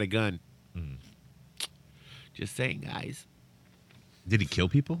Batman had a gun. Just saying, guys. Did he kill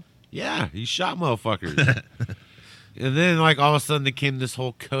people? Yeah, he shot motherfuckers. And then, like, all of a sudden, there came this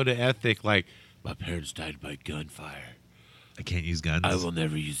whole code of ethic, like, my parents died by gunfire. I can't use guns. I will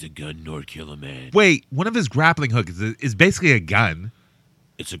never use a gun nor kill a man. Wait, one of his grappling hooks is basically a gun,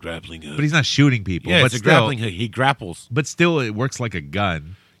 It's a grappling hook. but he's not shooting people. yeah, but it's a still, grappling hook. He grapples. But still, it works like a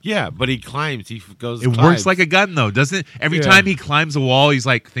gun. Yeah, but he climbs. He goes. It works like a gun, though, doesn't it? Every Yeah. time he climbs a wall, he's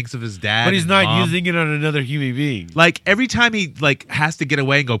like thinks of his dad. But he's and not mom. using it on another human being. Like every time he like has to get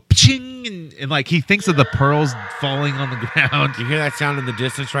away and go ching, and like he thinks of the pearls falling on the ground. You hear that sound in the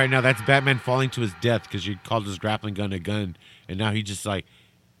distance right now? That's Batman falling to his death because you called his grappling gun a gun, and now he just like,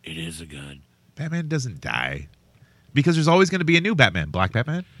 it is a gun. Batman doesn't die because there's always going to be a new Batman, Black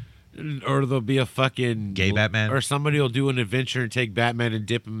Batman. Or there'll be a fucking Gay Batman? or somebody will do an adventure and take Batman and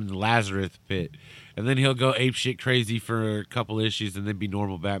dip him in the Lazarus pit, and then he'll go ape shit crazy for a couple issues and then be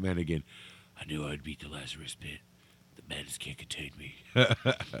normal Batman again. I knew I'd beat the Lazarus pit. The madness can't contain me. I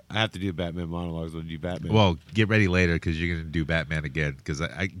have to do Batman monologues when I do Batman. Well, get ready later because you're going to do Batman again. Because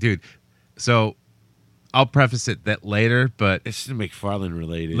I, dude, so I'll preface it that later, but it's McFarlane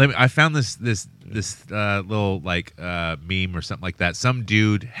related. I found this little like meme or something like that. Some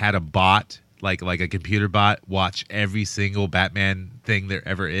dude had a bot, like a computer bot, watch every single Batman thing there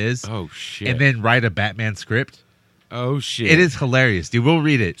ever is. Oh shit! And then write a Batman script. Oh shit! It is hilarious, dude. We'll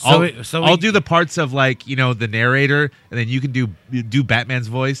read it. I'll do the parts of like the narrator, and then you can do Batman's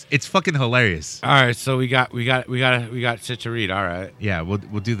voice. It's fucking hilarious. All right, so we got shit to read. All right. Yeah, we'll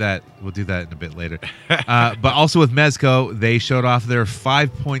do that. We'll do that in a bit later. But also with Mezco, they showed off their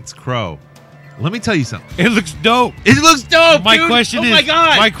 5 Points Crow. Let me tell you something. It looks dope. It looks dope. My dude. question is. Oh my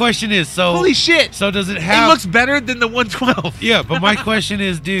god. My question is. So holy shit. So does it have? It looks better than the 112. Yeah, but my question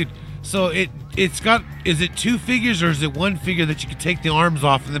is, dude. So it's got. Is it 2 figures or is it 1 figure that you can take the arms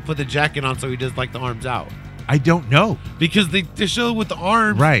off and then put the jacket on so he does like the arms out? I don't know. Because they show with the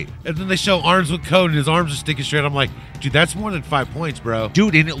arms, right? And then they show arms with code and his arms are sticking straight. I'm like, dude, that's more than 5 points, bro.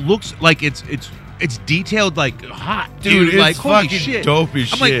 Dude, and it looks like it's detailed like hot, dude. It's like holy fucking shit, dope as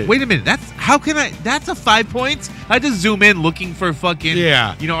shit. I'm like, wait a minute, that's a 5 points. I had to zoom in looking for fucking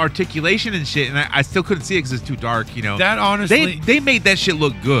articulation and shit, and I still couldn't see it because it's too dark. That honestly, they made that shit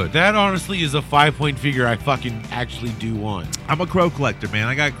look good. That honestly is a 5 point figure I fucking actually do want. I'm a Crow collector, man.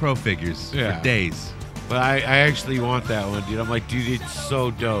 I got Crow figures for days. But I actually want that one, dude. I'm like, dude, it's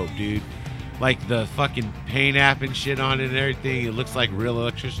so dope, dude. like the fucking paint app and shit on it and everything. It looks like real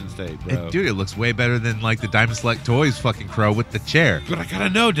electrician's tape, bro. Dude, it looks way better than like the Diamond Select Toys fucking crow with the chair. But I gotta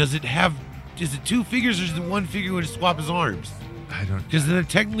know, is it 2 figures or is it 1 figure where to swap his arms? I don't. Because then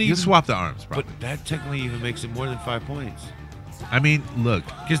technically, You swap the arms, but probably. that technically even makes it more than 5 points. I mean, look,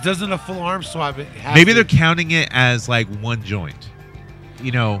 Because doesn't a full arm swap it have maybe to- they're counting it as like one joint.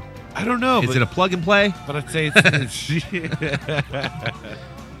 You know, I don't know. is but, it a plug and play? But I'd say it's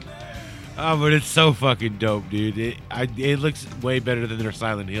oh, but it's so fucking dope, dude. It looks way better than their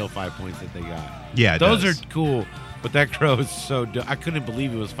Silent Hill 5 points that they got. Yeah, it those does. are cool. But that crow is so dope. I couldn't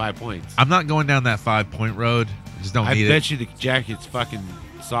believe it was 5 points. I'm not going down that 5-point road. I just don't I need bet it. you the jacket's fucking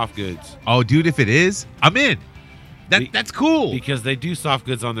soft goods. Oh, dude, if it is, I'm in. Be- That's cool. Because they do soft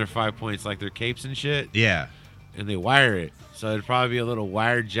goods on their 5 points, like their capes and shit, Yeah. and they wire it. So it'd probably be a little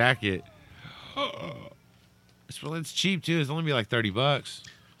wired jacket. It's cheap too. It's only be like $30.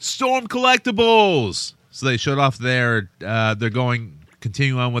 Storm Collectibles. So they showed off their. They're going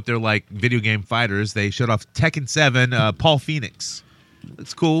continue on with their like video game fighters. They showed off Tekken 7. Paul Phoenix.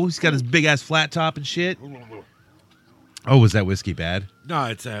 That's cool. He's got his big ass flat top and shit. Oh, was that whiskey bad? No,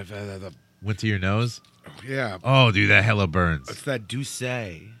 it's Went to your nose. yeah. Oh, dude, that hella burns. It's that Douce.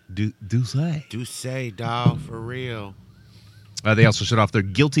 Do say. Douce, dog, for real. They also showed off their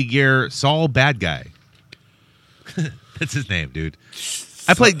Guilty Gear Saul Bad Guy. That's his name, dude.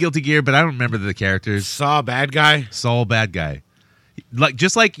 I played Guilty Gear, but I don't remember the characters. Saw bad guy. Saul Bad Guy. Like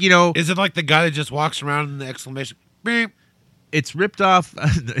just like, you know, Is it like the guy that just walks around in the exclamation? Beep. it's ripped off.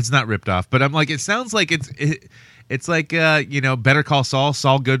 It's not ripped off, but I'm like, it sounds like it's like you know, Better Call Saul,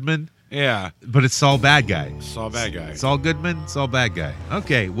 Saul Goodman, Yeah. but it's Saul Bad Guy. Saw bad guy. Saul Goodman, Saul Bad Guy.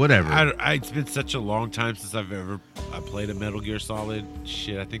 Okay, whatever. It's been such a long time since I played a Metal Gear Solid.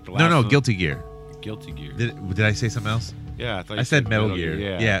 Shit, I think the last no, one, Guilty Gear. Guilty Gear. Did I say something else? Yeah, I thought you I said Metal Gear.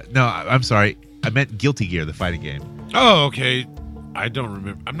 Yeah. No, I'm sorry. I meant Guilty Gear, the fighting game. Oh, okay. I don't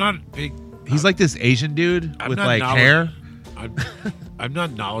remember. I'm not a big. He's like this Asian dude I'm with not like knowledge- hair. I'm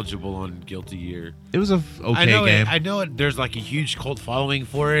not knowledgeable on Guilty Gear. It was a okay I know game. I know it. There's like a huge cult following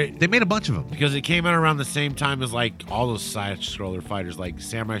for it They made a bunch of them. because it came out around the same time as like all those side scroller fighters like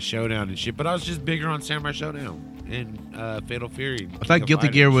Samurai Showdown and shit. But I was just bigger on Samurai Showdown and Fatal Fury. I thought Guilty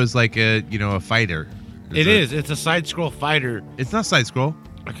Gear was like a fighter. It is. It's a side scroll fighter. It's not side scroll.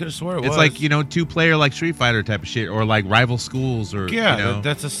 I could have swore it was. It's like, you know, 2-player like Street Fighter type of shit, or like Rival Schools, or Yeah, you know.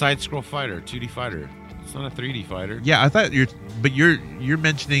 that's a side scroll fighter, 2D fighter. It's not a 3D fighter. Yeah, I thought you're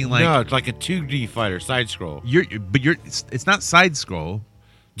mentioning like no, it's like a 2D fighter, side scroll. it's not side scroll.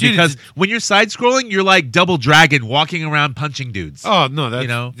 Dude, Because it's- when you're side scrolling, you're like Double Dragon walking around punching dudes. Oh no, that's You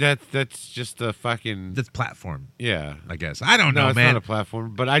know? that's just a fucking That's platform, yeah. I guess. I don't No, know, it's man. not a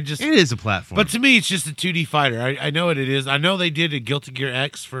platform, but I just. It is a platform. But to me, it's just a 2D fighter. I know what it is. I know they did a Guilty Gear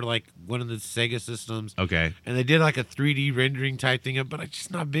X for like one of the Sega systems, okay. and they did like a 3D rendering type thing, but I'm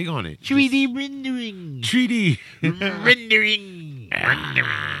just not big on it. 3D rendering. 3D. rendering.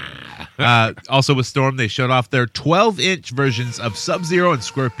 Also with Storm, they showed off their 12-inch versions of Sub-Zero and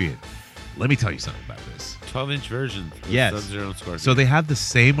Scorpion. Let me tell you something about this. 12-inch version. of Yes. Sub-Zero and Scorpion. So they have the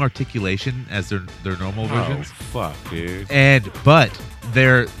same articulation as their normal Oh versions, fuck, dude. but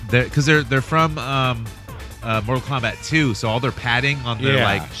they're from Mortal Kombat 2, so all their padding on their Yeah.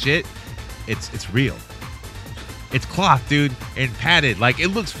 like shit, it's real. It's cloth, dude, and padded. Like it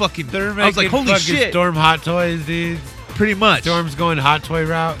looks fucking. They're making I was like, holy fucking shit! Storm Hot Toys, dude. Pretty much. Storm's going hot toy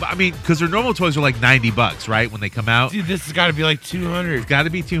route. I mean, because their normal toys are like $90, right? When they come out, Dude, this has got to be like 200. it's got to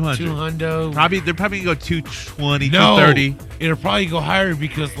be 200. 200. Probably they're probably gonna go 220, No, 230. it'll probably go higher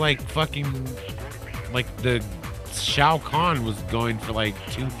because like fucking like the Shao Kahn was going for like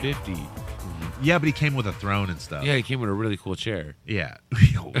 250. Yeah, but he came with a throne and stuff. Yeah, he came with a really cool chair. Yeah.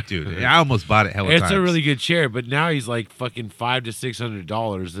 Oh, dude, I almost bought it hella It's times. a really good chair, but now he's like fucking $500 to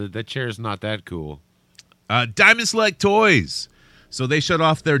 $600. That chair is not that cool. Diamond Select Toys. So they showed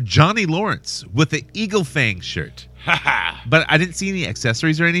off their Johnny Lawrence with the Eagle Fang shirt. But I didn't see any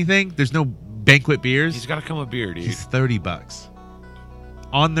accessories or anything. There's no banquet beers. He's got to come with beer, dude. He's $30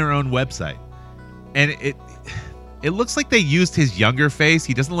 on their own website. And it looks like they used his younger face.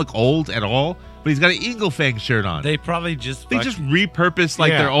 He doesn't look old at all, but he's got an Eagle Fang shirt on. They probably just They just repurposed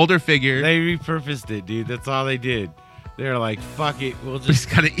like Yeah. their older figure. they repurposed it, dude. That's all they did. They're like, fuck it, we'll But he's just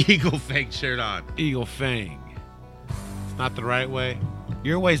got an Eagle Fang shirt on. Eagle Fang. It's not the right way.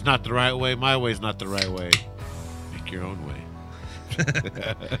 Your way's not the right way. My way's not the right way. Make your own way.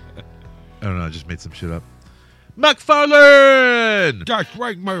 I don't know. I just made some shit up. McFarlane! That's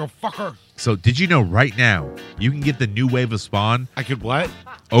right, motherfucker. So did you know right now you can get the new wave of Spawn, I could what?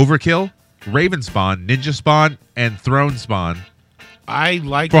 Overkill, Raven Spawn, Ninja Spawn, and Throne Spawn I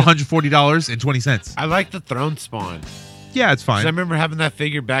like for $140.20. I like the throne spawn. Yeah, it's 'Cause I fine. remember having that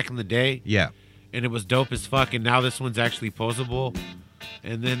figure back in the day, Yeah. and it was dope as fuck. And now this one's actually posable.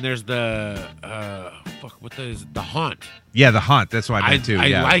 And then there's the the haunt. Yeah, the Haunt. That's what I meant too. I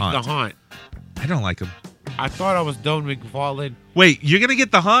yeah, like the haunt. I don't like him. I thought I was done McFarlane. Wait, you're gonna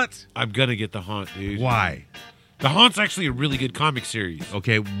get the Haunt? I'm gonna get the haunt, dude. Why? The haunt's actually a really good comic series.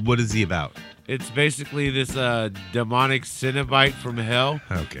 Okay, what is he about? It's basically this demonic Cenobite from hell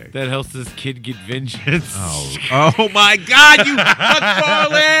Okay. that helps this kid get vengeance. Oh my God, you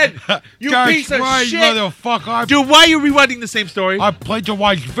McFarlane! You That's piece of right, shit! motherfucker! Dude, why are you rewriting the same story? I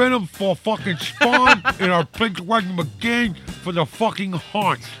plagiarized Venom for fucking Spawn, and I plagiarized him again for the fucking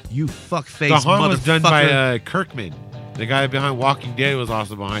haunt. You fuckface The haunt was done by motherfucker. Kirkman. The guy behind Walking Dead was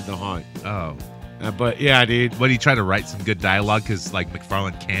also behind the haunt. Oh. But yeah, dude. What, he tried to write some good dialogue because, like,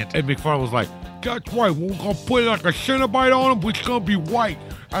 McFarlane can't? And McFarlane was like, that's right, we're gonna put like a Cenobite on him, but it's gonna be white.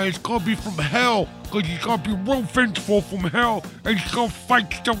 And it's gonna be from hell, because he's gonna be real vengeful from hell, and he's gonna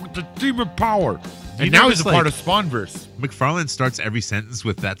fight stuff with the demon power. You And now notice, he's a like- part of Spawnverse. McFarlane starts every sentence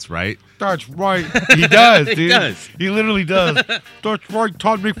with "That's right." That's right. He does, He dude. does. He literally does. That's right,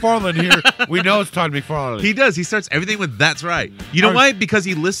 Todd McFarlane here. We know it's Todd McFarlane. He does. He starts everything with "That's right." You know I- why? Because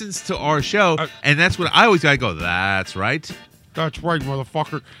he listens to our show, and that's what I always gotta go. That's right. That's right,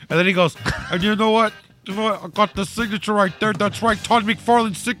 motherfucker. And then he goes, and you know what? You know what? I got the signature right there. That's right, Todd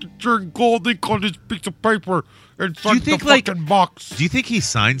McFarlane's signature in gold ink on this piece of paper inside think, the like- fucking box. Do you think he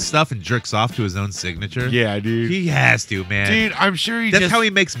signs stuff and jerks off to his own signature? Yeah, dude. He has to, man. Dude, I'm sure he That's just... how he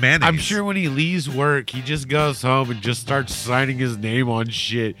makes mayonnaise. I'm sure when he leaves work, he just goes home and just starts signing his name on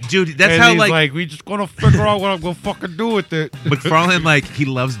shit. Dude, that's and how, he's like- we just gonna figure out what I'm gonna fucking do with it. McFarlane, like, he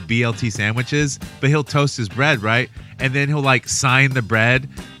loves BLT sandwiches, but he'll toast his bread, right? And then he'll, like, sign the bread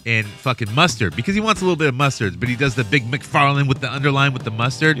in fucking mustard because he wants a little bit of mustard, but he does the big McFarlane with the underline with the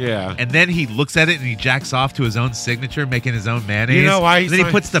mustard. Yeah. And then he looks at it and he jacks off to his own signature, making his own mayonnaise. You know why he And then he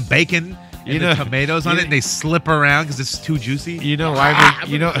signed- puts the bacon and You the know- tomatoes on you- it and they slip around because it's too juicy. You know why?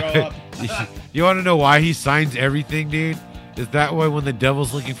 You know, you want to know why he signs everything, dude? Is that way when the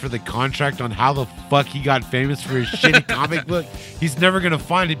devil's looking for the contract on how the fuck he got famous for his shitty comic book, he's never gonna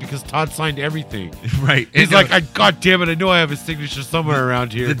find it because Todd signed everything. Right. He's And, like, God damn it, I know I have his signature somewhere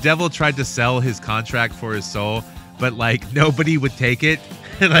around here. the devil tried to sell his contract for his soul, but like nobody would take it.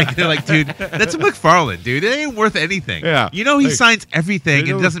 Like they're like, dude, that's a McFarlane, dude. It ain't worth anything. Yeah. You know he Like, signs everything you and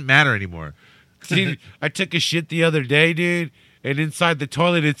know- it doesn't matter anymore. See, I took a shit the other day, dude, and inside the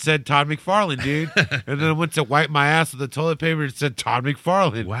toilet it said Todd McFarlane, dude. And then I went to wipe my ass with the toilet paper and it said Todd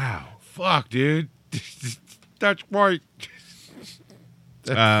McFarlane. Wow. Fuck, dude. That's right.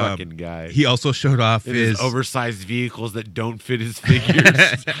 That fucking guy. He also showed off It his is oversized vehicles that don't fit his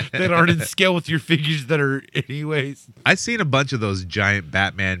figures, that aren't in scale with your figures that are anyways. I've seen a bunch of those giant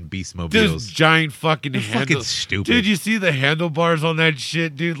Batman Beast Those mobiles. giant fucking They're fucking handles. stupid. Dude, you see the handlebars on that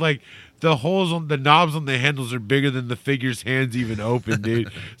shit, dude? Like the holes on the knobs on the handles are bigger than the figure's hands even open,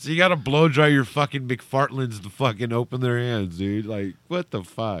 dude. So you gotta blow dry your fucking McFartlands to fucking open their hands, dude. Like, what the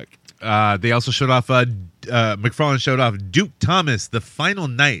fuck? They also showed off McFarlane showed off Duke Thomas, the final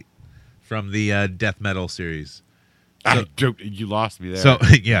night from the death metal series. You lost me there. So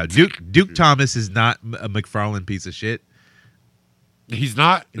yeah, Duke Thomas is not a McFarlane piece of shit. he's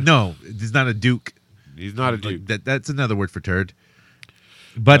not. No, he's not a Duke. He's not a dude. That's another word for turd.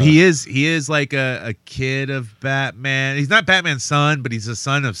 But he is like a kid of Batman. He's not Batman's son, but he's a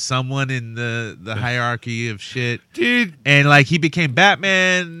son of someone in the hierarchy of shit. Dude, And like he became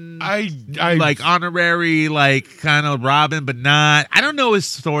Batman, I like honorary, like kind of Robin, but not. I don't know his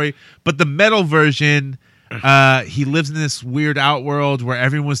story, but the metal version, he lives in this weird outworld where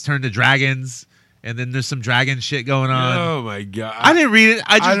everyone's turned to dragons, and then there's some dragon shit going on. Oh my god! I didn't read it.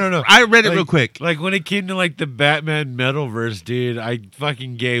 I don't know. I read it Like- real quick. Like when it came to like the Batman Metalverse, dude, I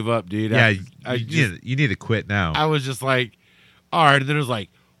fucking gave up, dude. Yeah, you you need to quit now. I was just like, all right. And then it was like,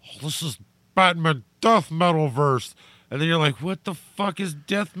 oh, this is Batman Death Metalverse, and then you're like, what the fuck is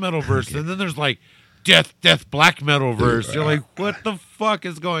Death Metalverse? And then there's like Death Black Metalverse. You're like, what the fuck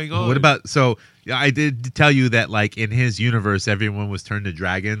is going on? What about I did tell you that like in his universe everyone was turned to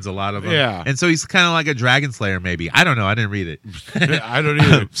dragons, a lot of them. Yeah. And so he's kind of like a dragon slayer maybe. I don't know. I didn't read it. I don't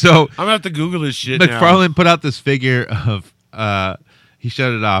either. So I'm gonna have to Google this shit now. McFarlane put out this figure of he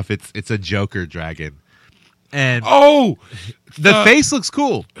showed it off. It's a Joker dragon. And Oh, the face looks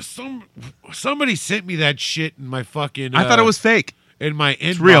cool. somebody sent me that shit in my fucking. I thought it was fake. in my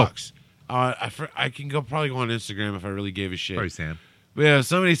inbox. real. I can probably go on Instagram if I really gave a shit. Sorry, Sam. But yeah,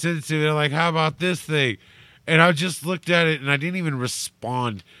 somebody sent it to me. They're like, "How about this thing?" And I just looked at it and I didn't even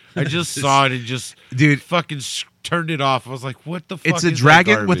respond. I just saw it and just Dude. fucking turned it off. I was like, what the fuck It's is a that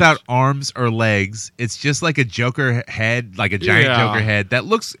dragon garbage? without arms or legs. It's just like a Joker head, like a giant Yeah. Joker head that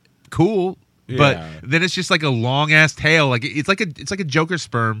looks cool. But Yeah. then it's just like a long ass tail, like it's like a Joker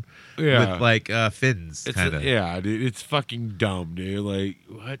sperm Yeah. with like fins, It's kind of. yeah, dude. It's fucking dumb, dude. Like,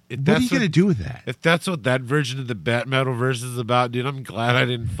 what? If What are you gonna do with that? If that's what that version of the Batmetal verse is about, dude, I'm glad I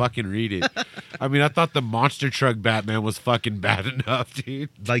didn't fucking read it. I mean, I thought the monster truck Batman was fucking bad enough, dude.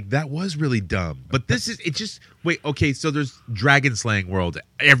 Like that was really dumb. But this is it. Just wait. Okay, so there's dragon slaying world.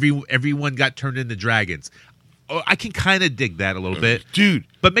 Everyone got turned into dragons. Oh, I can kind of dig that a little bit, Dude,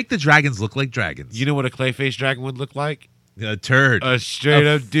 but make the dragons look like dragons. you know what a clayface dragon would look like? A turd, A straight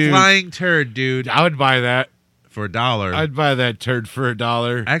up dude. flying turd, dude, I would buy that. for $1. I'd buy that turd for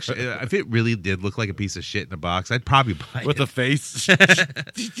 $1. Actually, if it really did look like a piece of shit in a box, I'd probably buy With it. a face.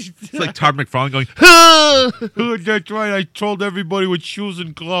 It's like Todd McFarlane going, That's right. I trolled everybody with shoes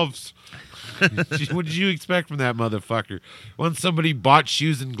and gloves. What did you expect from that motherfucker? Once somebody bought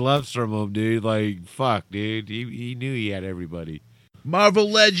shoes and gloves from him, dude, like, fuck, dude. He knew he had everybody. Marvel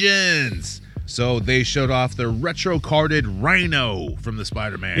Legends. So they showed off the retro carded Rhino from the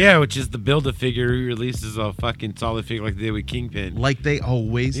Spider-Man. Yeah, which is the Build-A-Figure who releases a fucking solid figure like they did with Kingpin. Like they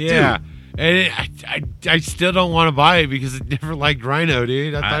always Yeah. do. And I still don't want to buy it because I never liked Rhino,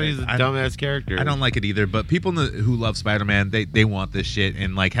 dude. I thought he was a I- dumbass character. I don't like it either, but people who love Spider-Man, they want this shit,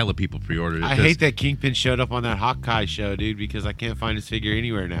 and like hella people pre-ordered it. I 'cause- hate that Kingpin showed up on that Hawkeye show, dude, because I can't find his figure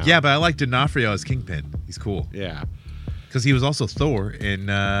anywhere now. Yeah, but I like D'Onofrio as Kingpin. He's cool Yeah. because he was also Thor in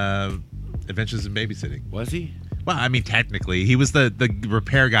Adventures in Babysitting. Was he? Well, I mean, technically, he was the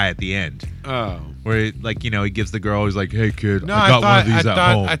repair guy at the end, Oh. where like he gives the girl, he's like, "Hey kid, No, I got one of these at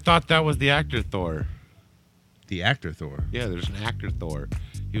home." I thought that was the actor Thor. The actor Thor. Yeah, there's an actor Thor.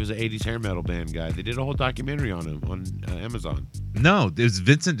 He was an 80s hair metal band guy. They did a whole documentary on him on Amazon. No, there's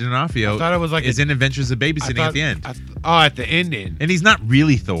Vincent D'Onofrio. I thought it was like is in Adventures of Babysitting at the end, At the ending. and he's not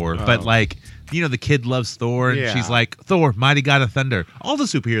really Thor, but Oh. like the kid loves Thor, and Yeah. she's like, "Thor, mighty god of thunder." All the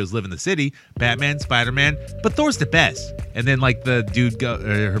superheroes live in the city: Batman, Spider-Man, but Thor's the best. And then like the dude,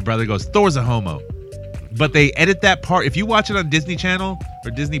 her brother goes, "Thor's a homo." But they edit that part. If you watch it on Disney Channel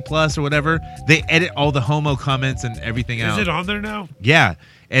or Disney Plus or whatever, they edit all the homo comments and everything out. Is it on there now? Yeah,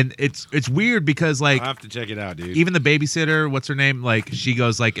 and it's weird because like I'll have to check it out, dude. even the babysitter, what's her name? Like she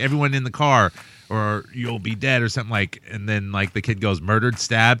goes like, "Everyone in the car, or you'll be dead," or something like. And then like the kid goes murdered,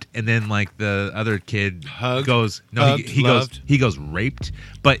 stabbed, and then like the other kid Hugged, goes no, hugged, he loved. goes raped.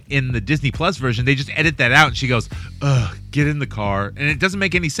 But in the Disney Plus version, they just edit that out, and she goes, "Ugh, get in the car," and it doesn't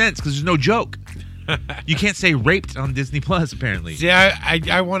make any sense because there's no joke. You can't say raped on Disney Plus apparently. See,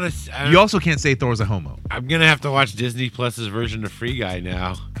 I want to. You also can't say Thor's a homo. I'm gonna have to watch Disney Plus's version of Free Guy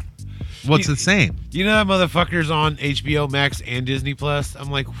now. Well, it's the same. You know that motherfucker's on HBO Max and Disney Plus? I'm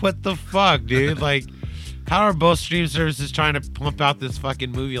like, what the fuck, dude? Like, how are both stream services trying to pump out this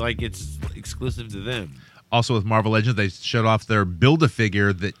fucking movie like it's exclusive to them? Also with Marvel Legends, they showed off their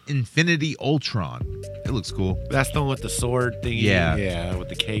Build-A-Figure, the Infinity Ultron. It looks cool. That's the one with the sword thingy. Yeah. Yeah, with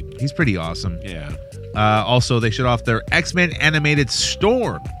the cape. He's pretty awesome. Yeah. Also, they showed off their X-Men animated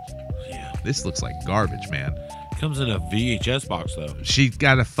Storm. Yeah. This looks like garbage, man. Comes in a VHS box, though. She's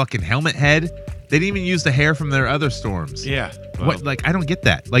got a fucking helmet head. They didn't even use the hair from their other Storms. Yeah. Well, What? Like, I don't get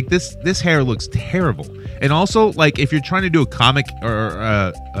that. Like, this hair looks terrible. And also, like, if you're trying to do a comic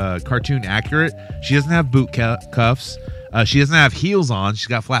or cartoon accurate, she doesn't have boot cuffs. She doesn't have heels on. She's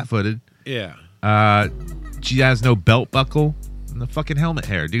got flat-footed. Yeah. She has no belt buckle and the fucking helmet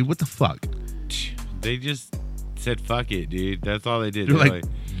hair, dude. What the fuck? They just said, fuck it, dude. That's all they did. They're They're like,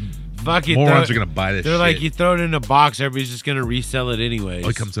 fuck it. Morons throw- are gonna buy this. They're shit. like, you throw it in a box, everybody's just going to resell it anyways. Oh,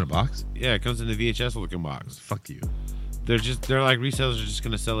 it comes in a box. Yeah, it comes in a VHS looking box. Fuck you. They're like resellers are just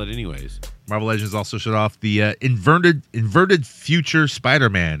gonna sell it anyways. Marvel Legends also showed off the inverted future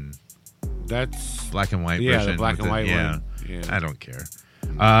Spider-Man That's black and white yeah, version. the black with and white yeah. one. Yeah. I don't care.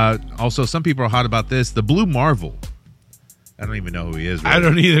 Also, some people are hot about this. The Blue Marvel. I don't even know who he is. Really. I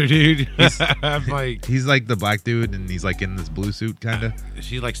don't either, dude. I'm like, He's like the black dude, and he's like in this blue suit, kind of. is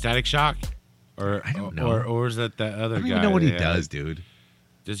he like Static Shock, or I don't know. or is that other I don't guy? even know what he they does, had? dude.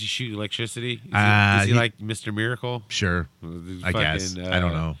 Does he shoot electricity? Is He- he like Mr. Miracle? Sure, I guess. I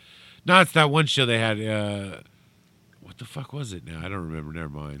don't know. No, it's that one show they had. What the fuck was it now? I don't remember. Never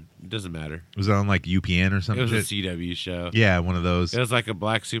mind. It doesn't matter. Was it on like UPN or It something? was a CW show. Yeah, one of those. It was like a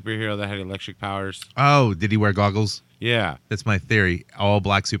black superhero that had electric powers. Oh, did he wear goggles? Yeah. That's my theory. All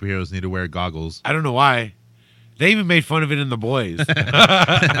black superheroes need to wear goggles. I don't know why. They even made fun of it in The Boys.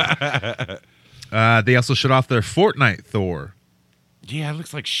 They also showed off their Fortnite Thor. Yeah, it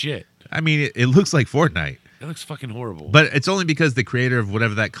looks like shit. I mean, it looks like Fortnite. It looks fucking horrible. But it's only because the creator of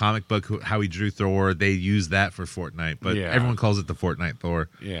whatever that comic book, how he drew Thor, they used that for Fortnite. But Yeah. everyone calls it the Fortnite Thor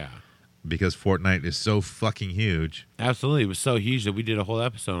yeah, because Fortnite is so fucking huge. absolutely. It was so huge that we did a whole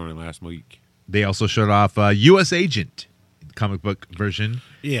episode on it last week. They also showed off U.S. Agent comic book version.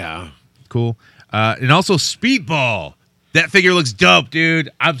 Yeah. Cool. And also Speedball. That figure looks dope, dude.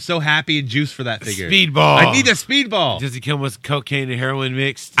 I'm so happy and juiced for that figure. Speedball. I need a Speedball. Does he come with cocaine and heroin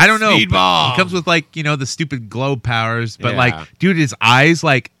mixed? I don't know. but Speedball. He comes with like, the stupid globe powers, but Yeah. like, dude, his eyes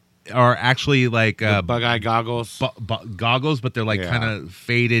like are actually like bug eye goggles. goggles, but they're like Yeah. kind of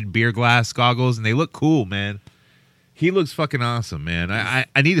faded beer glass goggles, and they look cool, man. He looks fucking awesome, man. I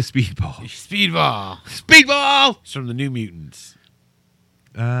need a Speedball. Speedball. Speedball. It's from the New Mutants.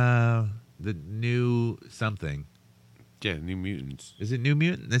 The new something. Yeah, New Mutants. Is it New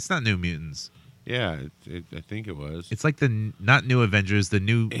Mutant? It's not New Mutants. Yeah, I think it was. It's like not New Avengers, the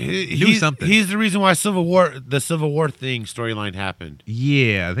new He's something. He's the reason why the Civil War thing storyline happened.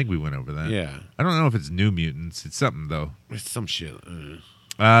 Yeah, I think we went over that. Yeah, I don't know if it's New Mutants. It's something though. it's some shit.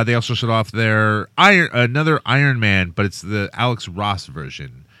 They also showed off their another Iron Man, but it's the Alex Ross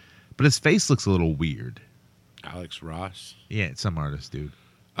version. But his face looks a little weird. Alex Ross. Yeah, it's some artist, dude.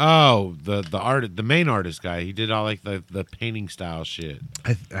 Oh, the main artist guy. He did all like the painting style shit.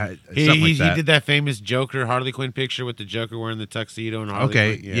 Something He like that. did that famous Joker Harley Quinn picture with the Joker wearing the tuxedo and Harley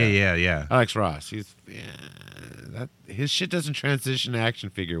Okay, Quinn. yeah. Alex Ross. His shit doesn't transition to action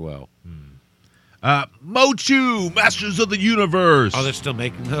figure well. Mochu, Masters of the Universe. Oh, they're still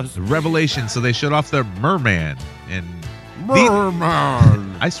making those. Revelation. So they showed off their Merman, and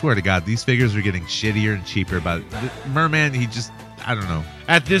Merman. I swear to God, these figures are getting shittier and cheaper. But Merman, I don't know.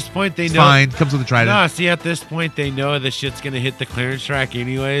 At this point, they It's know. fine. Comes with a trident. No, see, at this point, they know the shit's gonna hit the clearance track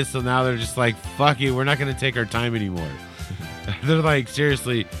anyway. So now they're just like, "Fuck you, we're not gonna take our time anymore." They're like,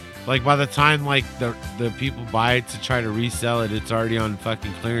 seriously, like by the time like the people buy it to try to resell it, it's already on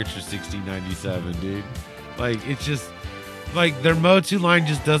fucking clearance for $16.97, dude. Like it's just like their Motu line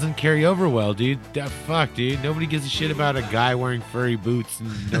just doesn't carry over well, dude. Fuck, dude. Nobody gives a shit about a guy wearing furry boots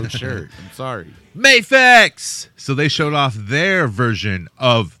and no shirt. I'm sorry. Mafex. So they showed off their version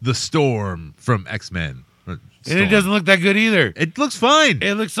of the Storm from X-Men. And it doesn't look that good either. It looks fine.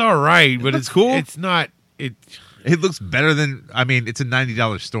 It looks all right, but looks it's cool. It's not. It looks better than. I mean, it's a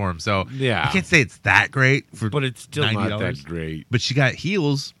 $90 Storm, so Yeah. I can't say it's that great for. But it's still $90. not that great. But she got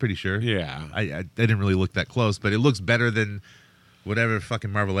heels, pretty sure. Yeah. I didn't really look that close, but it looks better than whatever fucking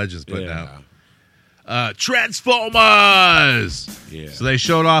Marvel Legends put out. Transformers. Yeah. So they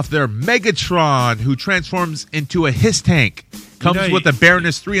showed off their Megatron, who transforms into a Hiss tank. Comes You know, with a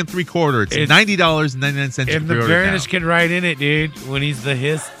Baroness 3 3/4. It's $90.99. And the Baroness can ride in it, dude, when he's the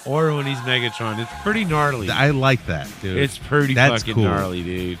Hiss or when he's Megatron. It's pretty gnarly. I like that, dude. It's pretty That's fucking cool. gnarly,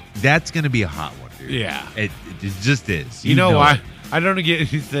 dude. That's gonna be a hot one, dude. Yeah. It just is. You know why? it. I don't get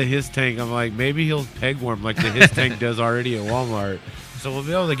the Hiss tank. I'm like, maybe he'll peg warm like the Hiss tank does already at Walmart. So we'll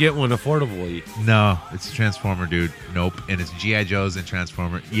be able to get one affordably. No, it's a Transformer, dude. Nope. And it's G.I. Joe's and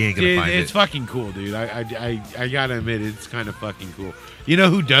Transformer. You ain't gonna find It's it. fucking cool, dude. I gotta admit, it's kind of fucking cool. You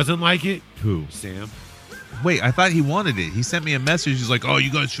know who doesn't like it? Who? Sam. Wait, I thought he wanted it. He sent me a message. He's like, "Oh,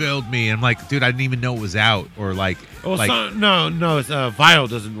 you guys failed me." And I'm like, "Dude, I didn't even know it was out." Or like, Oh, no. It's, Vile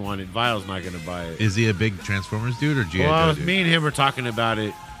doesn't want it. Vile's not gonna buy it. is he a big Transformers dude or G.I. Well, Joe dude? me and him were talking about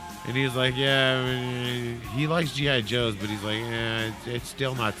it, and he was like, "Yeah, I mean, he likes GI Joes, but he's like, yeah, it's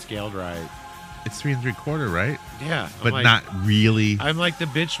still not scaled right." It's 3 3/4, right? Yeah, But not really. I'm like, the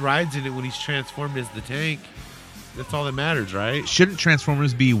bitch rides in it when he's transformed as the tank. That's all that matters, right? Shouldn't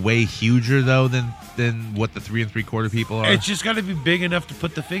Transformers be way huger though than what the 3 3/4 people are? It's just got to be big enough to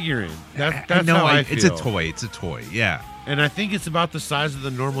put the figure in. That's I know. how I feel. It's a toy. It's a toy. Yeah. And I think it's about the size of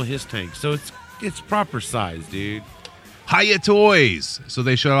the normal Hiss tank, so it's proper size, dude. Hiya Toys. So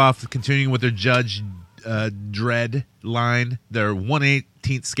they showed off continuing with their Judge Dredd line. Their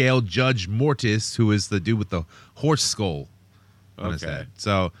 1/18 scale Judge Mortis, who is the dude with the horse skull on his Okay. head.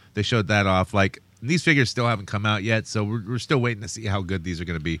 So they showed that off. Like, these figures still haven't come out yet, so we're still waiting to see how good these are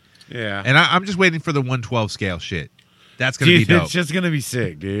going to be. Yeah. And I'm just waiting for the 112 scale shit. That's going to be Dude, dope. it's just gonna be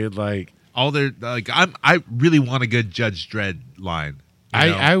sick, dude. Like, All their I really want a good Judge Dredd line. you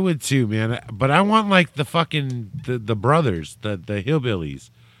know? I would too, man. But I want like the fucking the brothers, the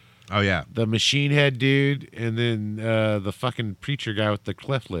hillbillies, Oh yeah, the machine head dude, and then the fucking preacher guy with the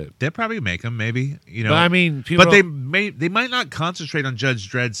cleft lip. they'll probably make them. Maybe you know. But I mean, people. But they might not concentrate on Judge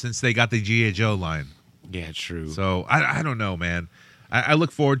Dredd since they got the G.I. Joe line. yeah, true. So I don't know, man. I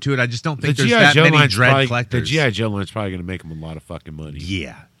look forward to it. I just don't the think there's GI that Joe many line's Dredd probably, collectors. the GI Joe line's probably gonna make them a lot of fucking money.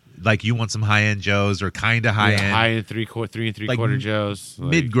 Yeah, like you want some high end Joes or kind of high end, high end 3 and 3/4 Joes, like,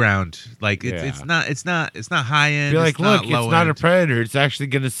 mid ground. Like Yeah. it's not high end. be like, look, low it's not a end. Predator. It's actually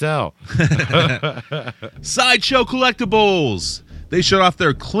gonna sell. Sideshow Collectibles. They showed off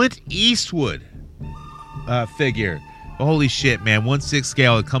their Clint Eastwood figure. Holy shit, man! 1/6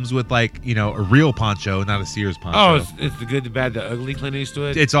 scale. It comes with like a real poncho, not a Sears poncho. Oh, it's the good, the bad, the ugly Clint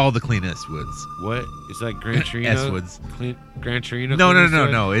Eastwood. It's all the Clint Eastwoods. What? It's like Gran Torino. S-Woods. Gran Torino. No, Clint no,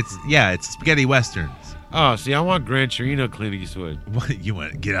 no, Eastwood? no. It's spaghetti westerns. Oh, see, I want Gran Torino Clint Eastwood. What you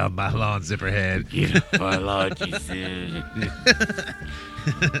want? Get out of my lawn, Zipperhead. Get up, my Lord, you said.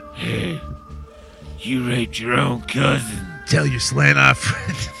 Hey, you raped your own cousin. Tell your slant eye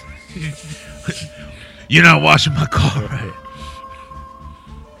friend. You're not washing my car right.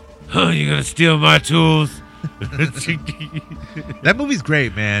 Huh, you gonna steal my tools? That movie's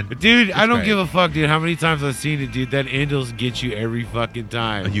great, man. Dude, I don't great. give a fuck, dude. How many times I've seen it, dude? That Andals gets you every fucking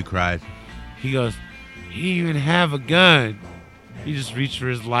time. Oh, you cried. He goes, he didn't even have a gun. He just reached for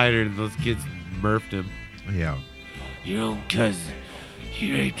his lighter and those kids murfed him. Yeah. Your own cousin.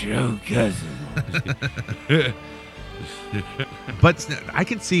 You raped your own cousin. But I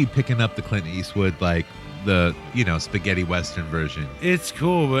can see picking up the Clint Eastwood, like the spaghetti western version. It's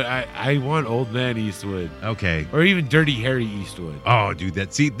cool, but I want Old Man Eastwood. Okay. Or even Dirty Harry Eastwood. Oh, dude,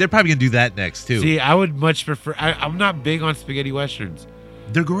 they're probably gonna do that next too. See, I would much prefer. I'm not big on spaghetti westerns.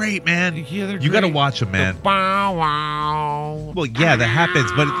 They're great, man. Yeah, they're You got to great. watch them, man. Bow wow. Well, yeah, that happens,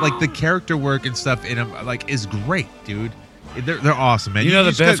 but like the character work and stuff in them, like, is great, dude. They're awesome, man. You know the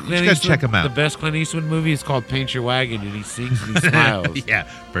just best gotta, Clint you Eastwood. check them out. The best Clint Eastwood movie is called Paint Your Wagon, and he sings and he smiles. Yeah,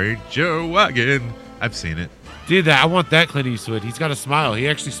 paint your wagon. I've seen it. Dude, I want that Clint Eastwood. He's got a smile. He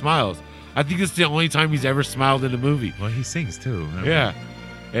actually smiles. I think it's the only time he's ever smiled in a movie. Well, he sings too. Yeah,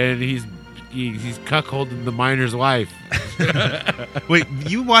 and he's cuckolding the miner's wife. Wait,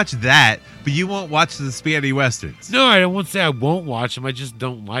 you watch that, but you won't watch the spaghetti westerns. No, I won't say I won't watch them. I just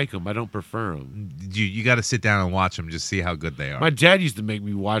don't like them. I don't prefer them. You got to sit down and watch them, just see how good they are. My dad used to make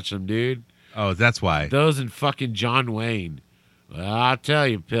me watch them, dude. Oh, that's why. Those and fucking John Wayne. Well, I'll tell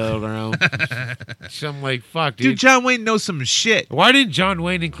you, Pilgrim. So I'm like, fuck, Dude, dude. John Wayne knows some shit. Why didn't John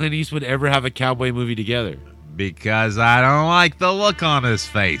Wayne and Clint Eastwood ever have a cowboy movie together? Because I don't like the look on his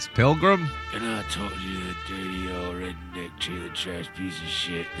face, Pilgrim. And I told you that dirty old redneck trailer trash piece of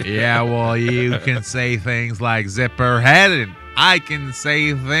shit. Yeah, well, you can say things like Zipperhead, and I can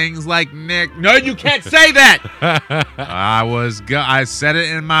say things like Nick. No, you can't say that. I said it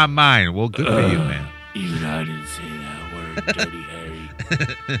in my mind. Well, good for you, man. Even I didn't say that word, Dirty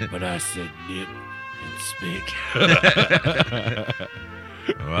Harry. But I said nip and spit.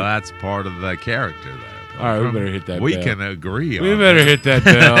 Well, that's part of the character there. All right, we better hit that We bell. can agree on We better hit that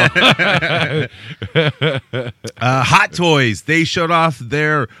bell. Hot Toys, they showed off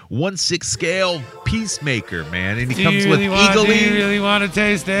their 1/6 scale Peacemaker, man. And he Do comes you with really Eagle Do you really want to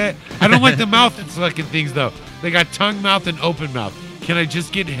taste it? I don't like the mouth fucking things, though. They got tongue mouth and open mouth. Can I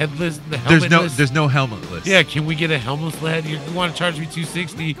just get headless, the helmetless? There's no helmetless. Yeah, can we get a helmetless head? You want to charge me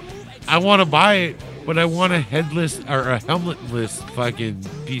 $260? I want to buy it, but I want a headless or a helmetless fucking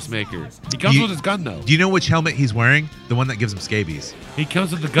Peacemaker. He comes You- with his gun, though. Do you know which helmet he's wearing? The one that gives him scabies. He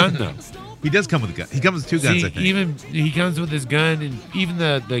comes with the gun, though. He does come with a gun. He comes with two guns, See, I think. even he comes with his gun, and even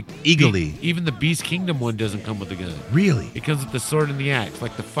the Eagle-y. even the Beast Kingdom one doesn't come with a gun. Really? It comes with the sword and the axe,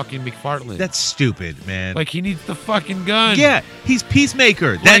 like the fucking McFartlane. That's stupid, man. like he needs the fucking gun. yeah, he's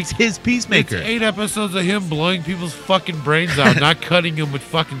Peacemaker. That's his Peacemaker. It's 8 episodes of him blowing people's fucking brains out, not cutting them with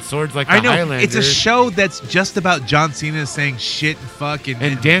fucking swords like the I know. Highlanders. It's a show that's just about John Cena saying shit and fucking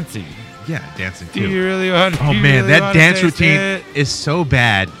and dancing. yeah, dancing Do too. you really want? Oh do you man, really that wanna dance taste routine it? is so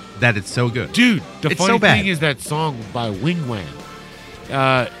bad that it's so good. Dude, the It's funny so bad. thing is that song by Wing Wang.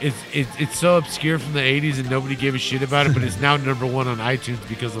 It's so obscure from the 80s and nobody gave a shit about it, but it's now #1 on iTunes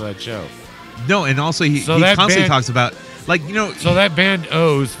because of that show. No, and also he So he that constantly band- talks about like So that band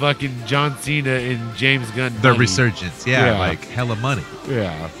owes fucking John Cena and James Gunn the money. resurgence. Yeah, Yeah. like hella money.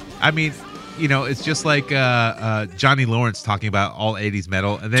 Yeah. I mean, it's just like Johnny Lawrence talking about all 80s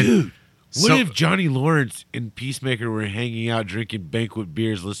metal, and then Dude, what so- if Johnny Lawrence and Peacemaker were hanging out, drinking banquet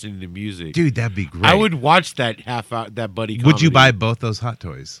beers, listening to music? dude, that'd be great. I would watch that half out that buddy. Would you comedy. buy both those Hot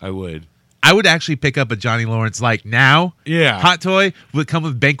Toys? I would. I would actually pick up a Johnny Lawrence like now. Yeah. Hot Toy would come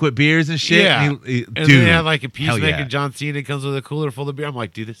with banquet beers and shit. Yeah. and And dude, then they have like a hell Peacemaker yeah. John Cena comes with a cooler full of beer. I'm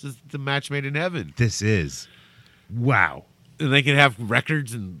like, dude, this is the match made in heaven. This is wow. And they can have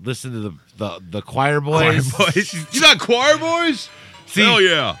records and listen to the choir boys. You got choir boys? See, Hell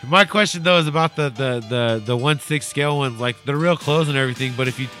yeah. My question though is about the 1/6 scale ones. Like they're real clothes and everything, but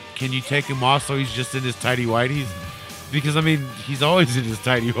can you take him off so he's just in his tidy whities? Because I mean, he's always in his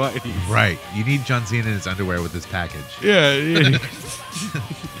tiny whities. Right. You need John Cena in his underwear with this package. Yeah.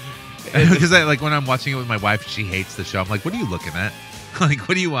 Because like when I'm watching it with my wife, she hates the show. I'm like, what are you looking at? Like,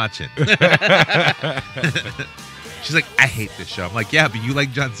 what are you watching? She's like, I hate this show. I'm like, yeah, but you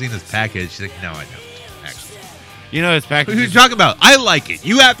like John Cena's package. She's like, no, I don't. Actually. You know, his package. What are you talking about? I like it.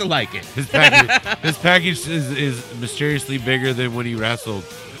 You have to like it. His package is mysteriously bigger than when he wrestled.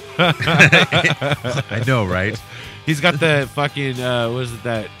 I know, right? He's got the fucking what is it,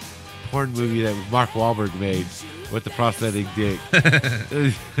 that porn movie that Mark Wahlberg made with the prosthetic dick.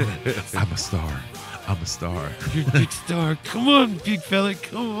 I'm a star. I'm a star. You're a big star. Come on, big fella.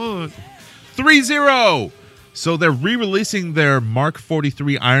 Come on. 3-0. So they're re-releasing their Mark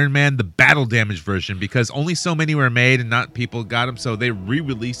 43 Iron Man, the battle damage version, because only so many were made and not people got them. So they're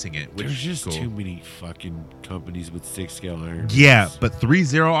re-releasing it, which There's is just cool. too many fucking companies with 6-scale Iron. Yeah, Mans. but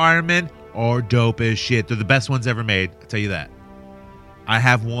 3-0 Iron Man are dope as shit. They're the best ones ever made. I'll tell you that. I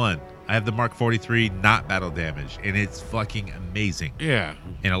have one. I have the Mark 43 not battle damage, and it's fucking amazing. Yeah.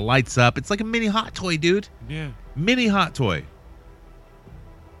 And it lights up. It's like a mini hot toy, dude. Yeah. Mini hot toy.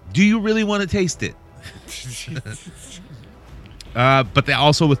 Do you really want to taste it? But they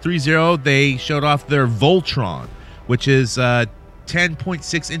also, with 3-0, they showed off their Voltron, which is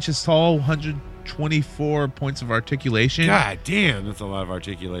 10.6 inches tall, 124 points of articulation. God damn, that's a lot of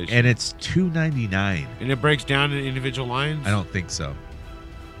articulation. And it's $299. And it breaks down in individual lines? I don't think so.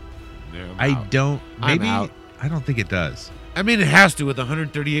 Yeah, I'm I out. don't. I'm Maybe. out. I don't think it does. I mean, it has to with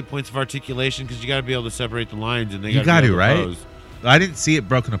 138 points of articulation because you got to be able to separate the lines, and they You got got to to, right? pose. I didn't see it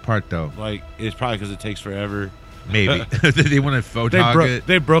broken apart, though. Like, it's probably because it takes forever. Maybe. they want to photog it.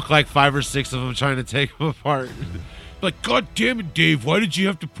 They broke like 5 or 6 of them trying to take them apart. Like, God damn it, Dave! Why did you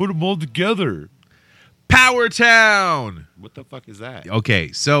have to put them all together? Power Town! What the fuck is that?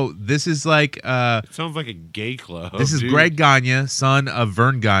 Okay, so this is like... It sounds like a gay club. This is dude. Greg Gagne, son of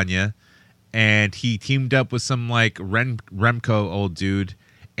Vern Gagne, and he teamed up with some like Remco old dude,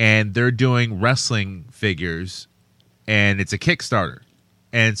 and they're doing wrestling figures, and it's a Kickstarter.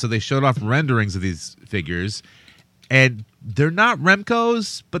 And so they showed off renderings of these figures, and they're not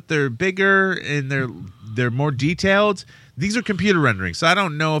Remco's, but they're bigger and they're more detailed. These are computer renderings, so I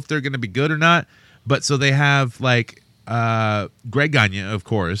don't know if they're going to be good or not. But so they have like Greg Gagne, of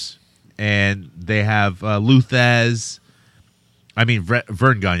course, and they have Luthez. I mean,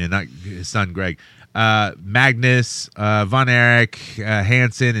 Vern Gagne, not his son Greg. Magnus, Von Erich,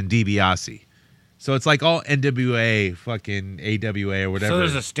 Hansen, and DiBiase. So it's like all NWA, fucking AWA or whatever. So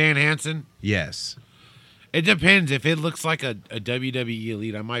there's a Stan Hansen? Yes. It depends. If it looks like a WWE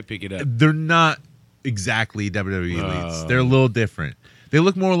Elite, I might pick it up. They're not exactly WWE elites. Oh. They're a little different. They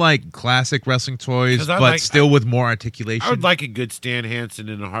look more like classic wrestling toys, 'Cause but still with more articulation. I would like a good Stan Hansen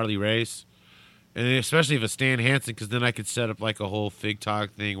in a Harley race. And especially if a Stan Hansen, because then I could set up like a whole Fig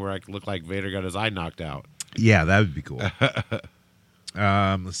Talk thing where I could look like Vader got his eye knocked out. Yeah, that would be cool.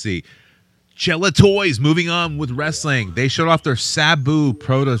 Let's see. Cella Toys, moving on with wrestling. They showed off their Sabu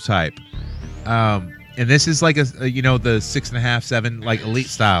prototype. And this is like the 6.5, 7, like elite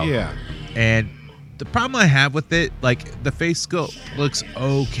style. Yeah. And the problem I have with it, like the face sculpt looks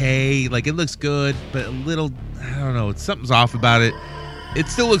okay. Like it looks good, but a little, I don't know, something's off about it. It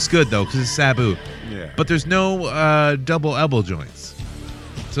still looks good though, because it's Sabu. Yeah. But there's no double elbow joints.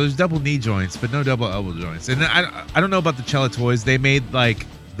 So there's double knee joints, but no double elbow joints. And I don't know about the Cella Toys. They made like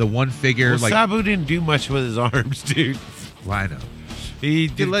the one figure. Well, like Sabu didn't do much with his arms, dude. Well, I know. He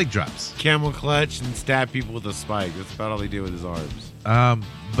Did did leg drops. camel clutch and stab people with a spike. That's about all he did with his arms.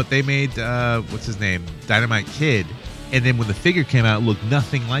 But they made what's his name, Dynamite Kid, and then when the figure came out, it looked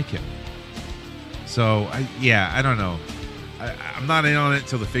nothing like him. So I don't know. I'm not in on it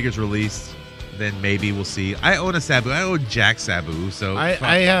until the figure's released. Then maybe we'll see. I own a Sabu. I own Jack Sabu. So I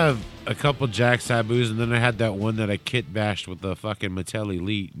have a couple Jack Sabus, and then I had that one that I kit bashed with the fucking Mattel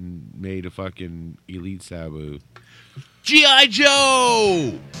Elite and made a fucking Elite Sabu. G.I.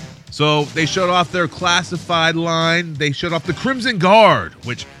 Joe. So they showed off their classified line. They showed off the Crimson Guard,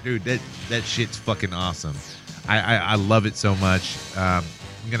 which, dude, that shit's fucking awesome. I love it so much. I'm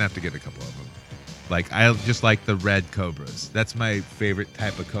gonna have to get a couple of them. Like I just like the red Cobras. That's my favorite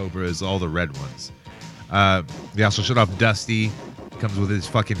type of Cobra is all the red ones. They also showed off Dusty. Comes with his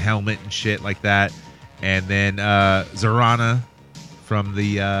fucking helmet and shit like that. And then Zarana from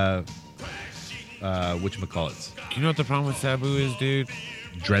the whatchamacallits. Do you know what the problem with Sabu is, dude?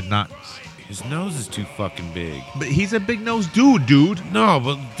 Dreadnoughts. His nose is too fucking big. But he's a big nosed dude. No,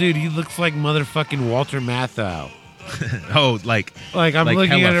 but dude, he looks like motherfucking Walter Matthau. Oh, like I'm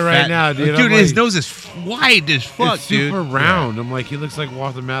looking at hella it right fat. now, dude. Dude, I'm his like, nose is wide as fuck, it's dude. super round. I'm like, he looks like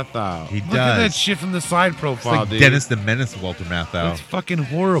Walter Matthau. He Look at that does. shit from the side It's profile, like dude. Dennis the Menace, Walter Matthau. That's fucking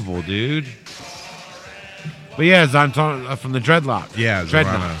horrible, dude. But yeah, Zonton from the Dreadlock. Yeah,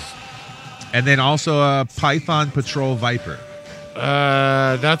 Dreadnoughts. And then also Python Patrol Viper.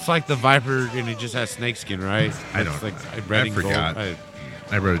 That's like the Viper, and it just has snakeskin, right? I It's don't- like red I and forgot. gold.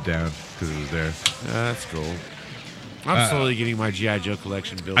 I wrote it down because it was there. That's cool. I'm slowly getting my G.I. Joe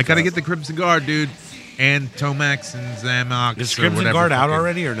collection built. I gotta up. get the Crimson Guard, dude, and Tomax and Zamox. Is or Crimson whatever Guard out fucking-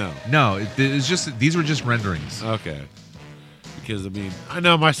 already or no? No, it's just these were just renderings. Okay. Because, I mean, I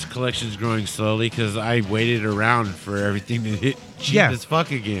know my collection's growing slowly because I waited around for everything to hit cheap Yeah. as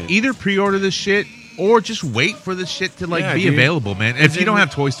fuck again. Either pre-order this shit or just wait for this shit to Yeah, be dude. available, man. Is If you it- don't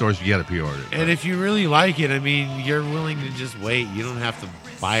have toy stores, you gotta pre-order it. And if you really like it, I mean, you're willing to just wait. You don't have to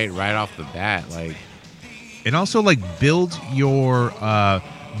buy it right off the bat. Like, And also, like, build your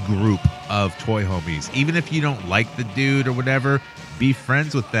group of toy homies. Even if you don't like the dude or whatever, be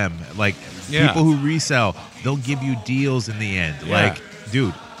friends with them. Like, Yeah. people who resell, they'll give you deals in the end. Yeah. Like,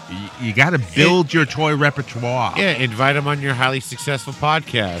 dude, you got to build your toy repertoire. yeah, invite them on your highly successful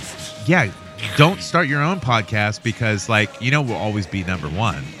podcast. Yeah, don't start your own podcast because, like, we'll always be number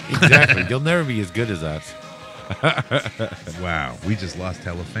one. Exactly. You'll never be as good as us. Wow, we just lost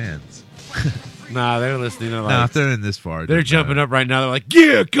hella fans. Nah, they're listening. They're, Nah, like, if they're in this far, it they're doesn't jumping matter. up right now. They're like,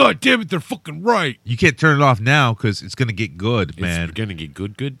 yeah, god damn it, they're fucking right. You can't turn it off now because it's gonna get good, man. It's going to get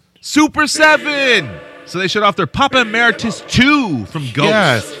good. Super 7! So they showed off their Papa Emeritus 2 from Ghost.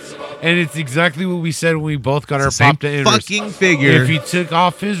 Yes. And it's exactly what we said when we both got our It's the same Pop to Inverse. fucking figure. If he took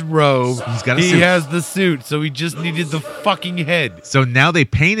off his robe, He's got a he suit. has the suit, so he just needed the fucking head. So now they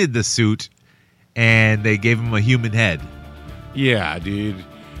painted the suit and they gave him a human head. Yeah, dude.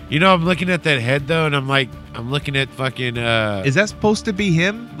 I'm looking at that head, though, and I'm looking at fucking... Is that supposed to be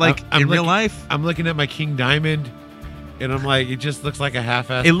him? Like, I'm in real looking- life? I'm looking at my King Diamond, and I'm like, it just looks like a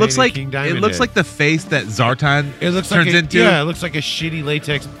half-assed It looks painted like King Diamond it looks head. like the face that Zartan It looks turns like into. Yeah, it looks like a shitty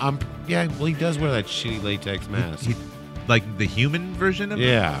latex. Yeah, well, he does wear that shitty latex mask. He- like the human version of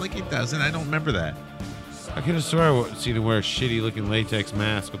Yeah. him? Like he doesn't. I don't remember that. I could have sworn I seen him wear a shitty-looking latex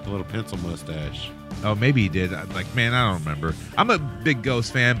mask with a little pencil mustache. Oh, maybe he did. I'm like, man, I don't remember. I'm a big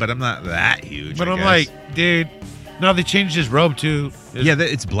Ghost fan, but I'm not that huge. But I I'm guess. like, dude, no, they changed his robe too. yeah,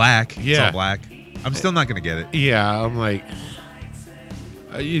 it's black. It's Yeah. all black. I'm still not gonna get it. Yeah, I'm like,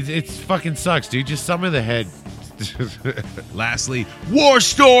 it's fucking sucks, dude. Just some of the head. Lastly, War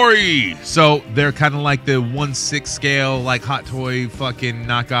Story. So they're kind of like the 1/6 scale, like Hot Toy fucking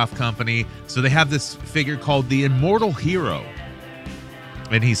knockoff company. So they have this figure called the Immortal Hero,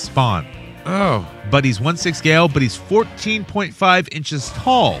 and he's Spawn. Oh, But he's 1/6 scale, but he's 14.5 inches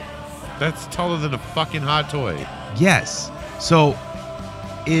tall. that's taller than a fucking Hot Toy. Yes. So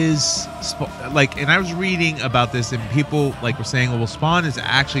and I was reading about this, and people like were saying, well, Spawn is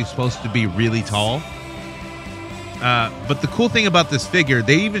actually supposed to be really tall. But the cool thing about this figure,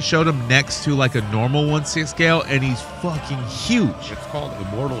 they even showed him next to like a normal 1/6 scale, and he's fucking huge. It's called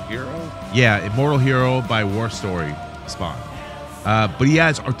Immortal Hero. Yeah, Immortal Hero by War Story Spawn. But he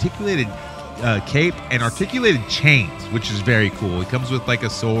has articulated cape and articulated chains, which is very cool. He comes with like a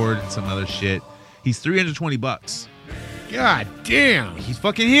sword and some other shit. He's $320. God damn, He's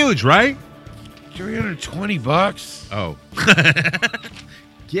fucking huge, right? $320. Oh.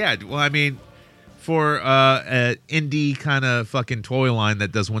 Yeah, well, I mean, for an indie kind of fucking toy line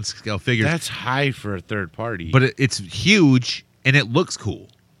that does 1/6 scale figures, That's high for a third party. but it's huge and it looks cool.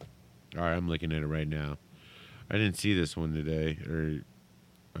 All right, I'm looking at it right now. I didn't see this one today.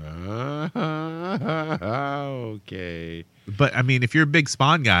 Okay. But I mean, if you're a big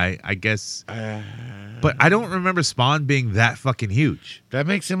Spawn guy, I guess. But I don't remember Spawn being that fucking huge. That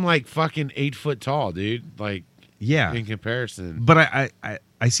makes him like fucking 8 foot tall, dude. Like, Yeah. in comparison. But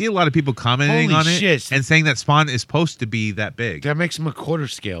I see a lot of people commenting Holy on it shit. and saying that Spawn is supposed to be that big. That makes him a quarter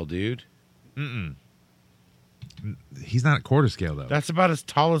scale, dude. He's not a quarter scale though. That's about as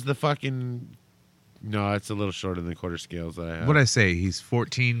tall as the fucking. No, it's a little shorter than the quarter scales that I have. What I say? He's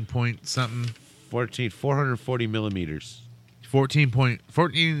 14 point something. 440 millimeters. 14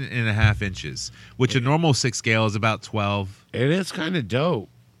 and a half inches, which a normal 6 scale is about 12. It is kind of dope.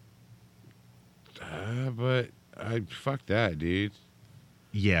 But fuck that, dude.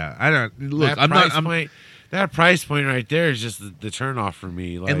 Yeah, I don't look. That I'm not. price point, that price point right there is just the turnoff for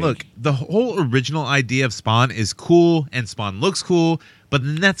me. Like, And look, the whole original idea of Spawn is cool, and Spawn looks cool, but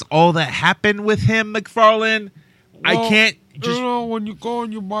then that's all that happened with him, McFarlane. I can't just. You know, when you go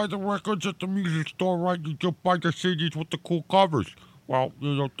and you buy the records at the music store, right, you just buy the CDs with the cool covers. well,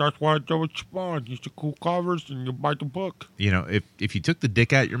 that's what I do with Spawn. It's the cool covers, and you buy the book. If you took the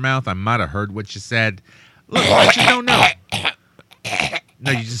dick out your mouth, I might have heard what you said. Look, I just don't know.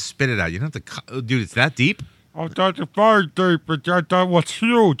 No, you just spit it out. You don't have to, dude. It's that deep. Oh, that's very deep, but that was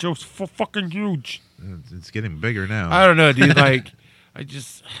huge. It was fucking huge. It's getting bigger now. I don't know, dude. Like,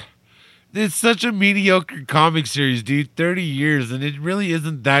 it's such a mediocre comic series, dude. 30 years, and it really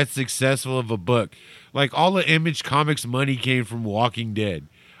isn't that successful of a book. Like, all the Image Comics money came from Walking Dead.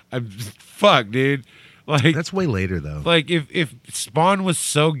 Fuck, dude. Like, That's way later, though. Like, if Spawn was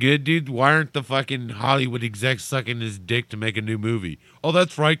so good, dude, why aren't the fucking Hollywood execs sucking his dick to make a new movie? Oh,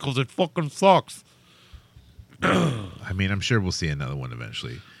 that's right, because it fucking sucks. I mean, I'm sure we'll see another one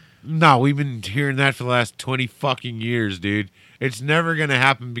eventually. No, we've been hearing that for the last 20 fucking years, dude. It's never going to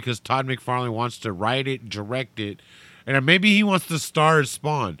happen because Todd McFarlane wants to write it, direct it, and maybe he wants to star as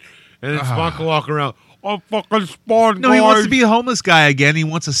Spawn. And then Spawn can walk around, oh, fucking Spawn, No, guys. he wants to be a homeless guy again. He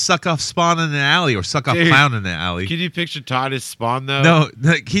wants to suck off Spawn in an alley or suck off Dude, Clown in an alley. Can you picture Todd as Spawn, though? No,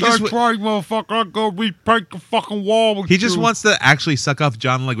 he That's just right, motherfucker. I'll go repaint the fucking wall with he just you. wants to actually suck off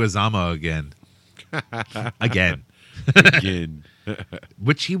John Leguizamo again. Again. Again.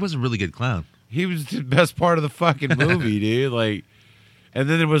 Which he was a really good clown. He was the best part of the fucking movie, dude. Like, and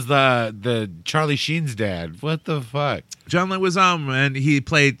then there was the Charlie Sheen's dad. What the fuck? John Leguizamo, and he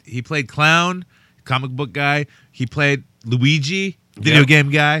played clown, comic book guy. He played Luigi, video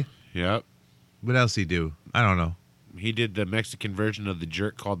game guy. Yep. What else he do? I don't know. He did the Mexican version of the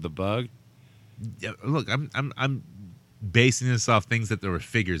jerk called the Bug. Yeah, look, I'm basing this off things that there were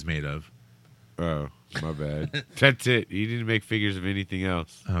figures made of. Oh, my bad. That's it. He didn't make figures of anything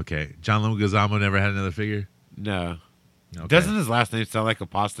else. Okay, John Leguizamo never had another figure. No. Okay. Doesn't his last name sound like a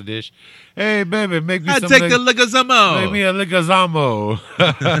pasta dish? Hey, baby, make me I some. take the Leguizamo. Make me a Leguizamo.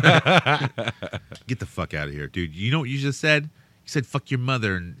 Get the fuck out of here, dude. You know what you just said? You said "fuck your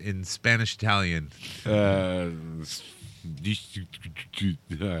mother" in Spanish Italian. Fuck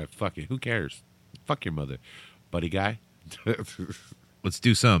it. Who cares? Fuck your mother, buddy guy. Let's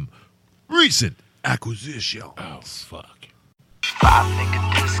do some recent acquisition. Oh, fuck.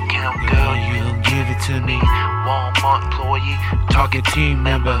 $5 discount, girl, you don't give it to me. Walmart employee, Target team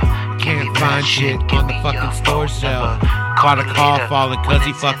member, can't find shit on the fucking store shelf. Caught a call falling cause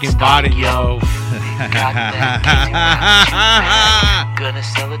he fucking bought it, yo. gonna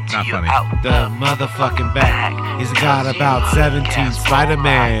sell it to Not you funny. out The motherfucking back. He's got about 17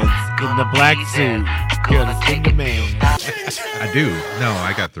 Spider-Mans in the black suit. Gonna sing the man. I do. No,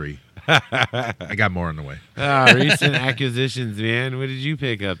 I got 3. I got more on the way. Recent acquisitions, man. What did you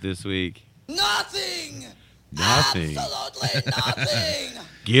pick up this week? Nothing! Nothing. Absolutely nothing!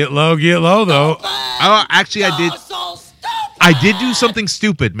 Get low, though. Oh, actually, I did. So stupid! I did do something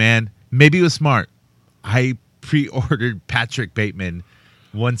stupid, man. Maybe it was smart. I pre-ordered Patrick Bateman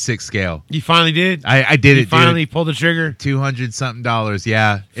 1/6 scale. You finally did? I did You it. finally dude. pulled the trigger? $200-something.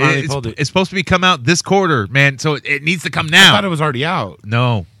 Yeah, Finally pulled it. It's supposed to be come out this quarter, man. So it needs to come I now. thought it was already out.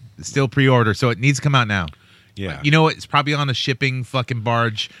 No, it's still pre-order, so it needs to come out now. Yeah. You know what? It's probably on a shipping fucking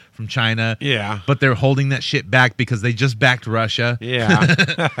barge from China. Yeah. But they're holding that shit back because they just backed Russia. Yeah.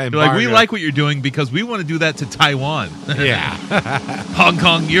 They're like, we like what you're doing because we want to do that to Taiwan. Yeah. Hong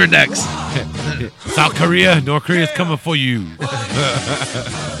Kong, you're next. South Korea, North Korea's coming for you.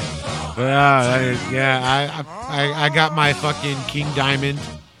 I got my fucking King Diamond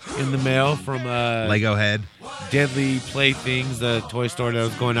in the mail from Lego head. Deadly Playthings, the toy store that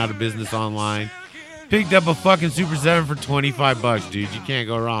was going out of business online. Picked up a fucking Super 7 for $25, dude. You can't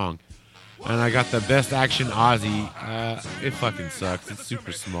go wrong. And I got the Best Action Aussie. It fucking sucks. It's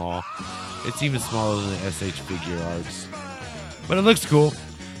super small. It's even smaller than the SH Figure Arts. But it looks cool.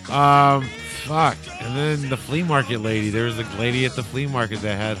 Fuck. And then the flea market lady. There was a lady at the flea market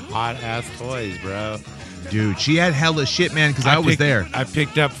that had hot-ass toys, bro. Dude, she had hella shit, man, because I was there. I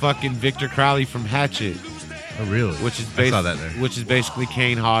picked up fucking Victor Crowley from Hatchet. Oh, really? Which is I saw that there. Which is basically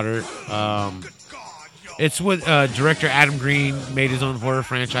Kane Hodder. It's what director Adam Green made his own horror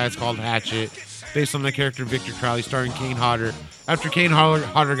franchise called Hatchet, based on the character Victor Crowley, starring Kane Hodder. After Kane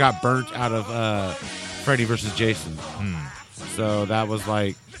Hodder got burnt out of Freddy vs. Jason, so that was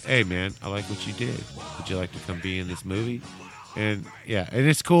like, hey man, I like what you did. Would you like to come be in this movie? And yeah, and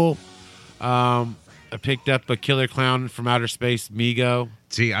it's cool. I picked up a Killer Clown from Outer Space, Migo.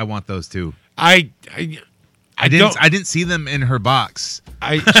 See, I want those too. I didn't see them in her box.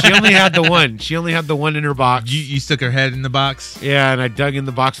 She only had the one. She only had the one in her box. You stuck her head in the box? Yeah, and I dug in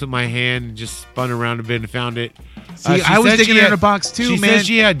the box with my hand and just spun around a bit and found it. See, I was digging in a box too, she man. She said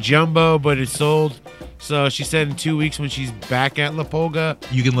she had jumbo, but it sold. So she said in 2 weeks when she's back at La Polga,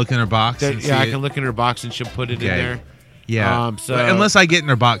 you can look in her box and see I it. can look in her box and she'll put it in there. Yeah. So Unless I get in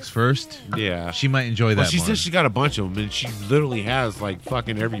her box first, yeah, she might enjoy that Well, she more. says she got a bunch of them, and she literally has like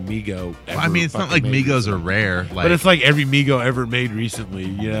fucking every Migo. Well, I mean, it's not like made. Migos are rare. Like, But it's like every Migo ever made recently,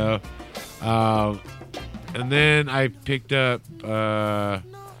 you know. And then I picked up an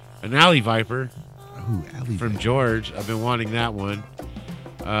Alley Viper from George. I've been wanting that one.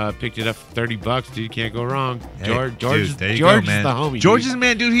 Picked it up for $30, dude. Can't go wrong. Hey, George dude, is there you George go, man. is the homie. George dude. is the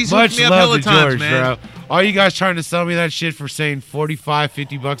man, dude. He's Much hooked me up love hella to times, George, man. bro. All you guys trying to sell me that shit for saying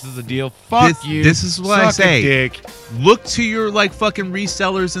 $45-$50 is a deal. Fuck you. This is what Suck I a say. dick. Look to your like fucking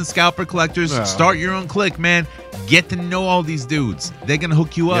resellers and scalper collectors. Oh. Start your own clique, man. Get to know all these dudes. They're gonna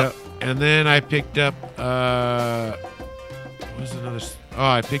hook you up. Yep. And then I picked up what was another? Oh,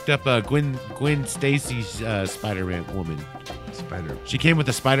 I picked up Gwen Stacy's Spider-Man woman. Spider. She came with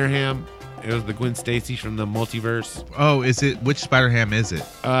the Spider-Ham. It was the Gwen Stacy from the multiverse. Oh, is it? Which Spider-Ham is it?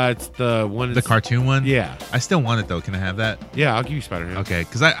 It's the one. The cartoon one? Yeah. I still want it though. Can I have that? Yeah, I'll give you Spider-Ham. Okay,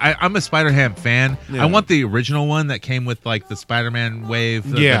 because I'm a Spider-Ham fan. Yeah. I want the original one that came with like the Spider-Man wave,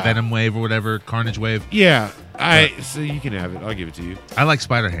 the Venom wave or whatever, Carnage wave. Yeah. So you can have it. I'll give it to you. I like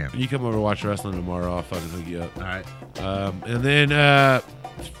Spider-Ham. You come over to watch wrestling tomorrow. I'll fucking hook you up. All right. And then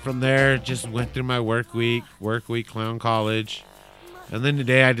from there, just went through my work week, clown college. And then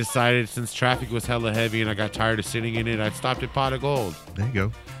today I decided, since traffic was hella heavy and I got tired of sitting in it, I stopped at Pot of Gold. There you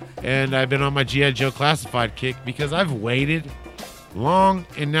go. And I've been on my G.I. Joe Classified kick because I've waited long,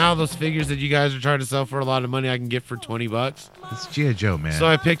 and now those figures that you guys are trying to sell for a lot of money I can get for $20. It's G.I. Joe, man. So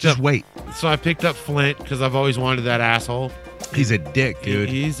I picked Just up wait. So I picked up Flint because I've always wanted that asshole. He's a dick, dude.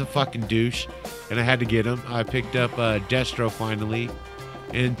 He's a fucking douche, and I had to get him. I picked up Destro finally,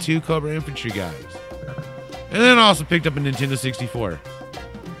 and 2 Cobra Infantry guys. And then I also picked up a Nintendo 64.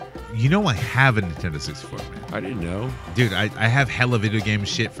 You know I have a Nintendo 64, man. I didn't know. Dude, I have hella video game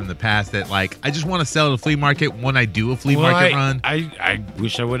shit from the past that, like, I just want to sell at a flea market when I do a flea market run. I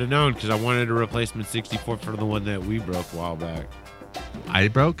wish I would have known because I wanted a replacement 64 for the one that we broke a while back. I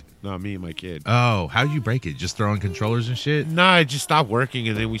broke? Not me and my kid. Oh, how'd you break it? Just throwing controllers and shit? No, it just stopped working,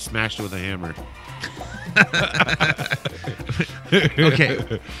 and then we smashed it with a hammer.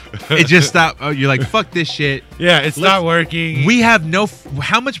 Okay. It just stopped. Oh, you're like, fuck this shit. Yeah, it's not working. We have no.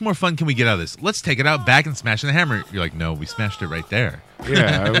 How much more fun can we get out of this? Let's take it out back and smash the hammer. You're like, no, we smashed it right there.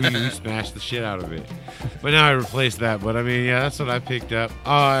 Yeah, we smashed the shit out of it. But now I replaced that. But I mean, yeah, that's what I picked up.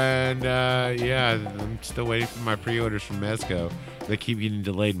 Oh, and yeah, I'm still waiting for my pre-orders from Mezco. They keep getting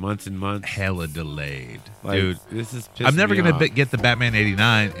delayed months and months. Hella delayed, Like, dude. This is pissing I'm never me gonna off. get the Batman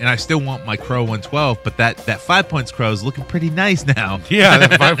 89, and I still want my Crow 112. But that 5 points Crow is looking pretty nice now. Yeah,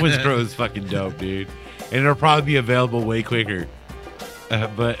 that 5 Points Crow is fucking dope, dude. And it'll probably be available way quicker.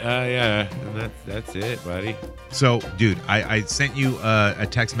 But yeah, and that's it, buddy. So, dude, I sent you a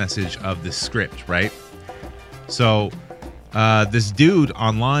text message of the script, right? So, this dude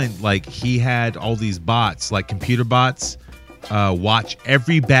online, like, he had all these bots, like computer bots, watch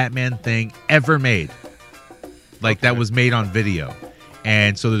every Batman thing ever made. Like, that was made on video.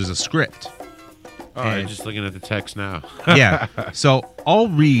 And so there's a script. Oh, I'm just looking at the text now. Yeah. So I'll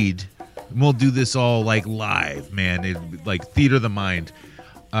read. And we'll do this all like live, man. Like theater of the mind.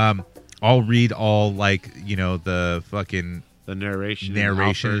 I'll read all like, you know, the fucking The narration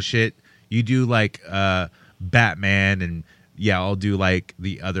and shit. You do like Batman, and yeah, I'll do like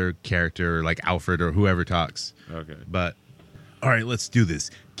the other character, like Alfred or whoever talks. Okay. But all right, let's do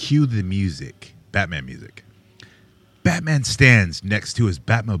this. Cue the music. Batman music. Batman stands next to his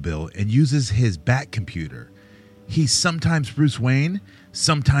Batmobile and uses his Bat computer. He's sometimes Bruce Wayne,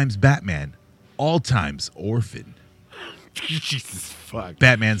 sometimes Batman, all times orphan. Jesus fuck.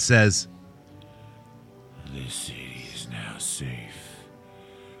 Batman says, This city is now safe.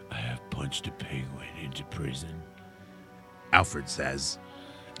 I have punched a penguin into prison. Alfred,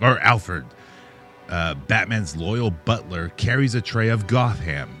 Batman's loyal butler carries a tray of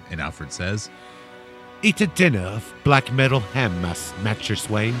Gotham, and Alfred says, Eat a dinner of black metal ham, Matcher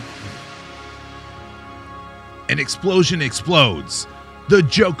Swain. An explosion explodes. The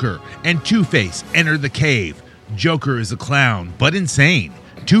Joker and Two-Face enter the cave. Joker is a clown, but insane.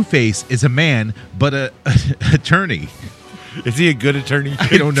 Two-Face is a man, but a attorney. Is he a good attorney?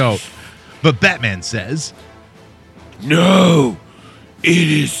 I don't know. But Batman says, No, it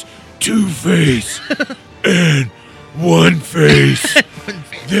is Two-Face and One-Face.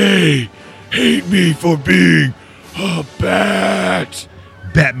 They hate me for being a bat.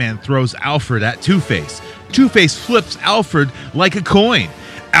 Batman throws Alfred at Two-Face. Two-Face flips Alfred like a coin.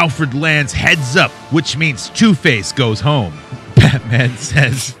 Alfred lands heads up, which means Two-Face goes home. Batman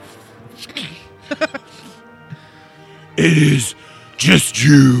says, It is just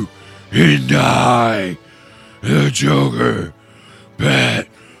you and I. The Joker, Bat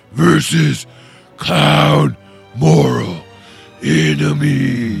versus Clown, moral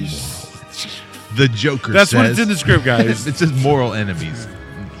enemies. The Joker That's says... what it's in the script, guys. It says moral enemies.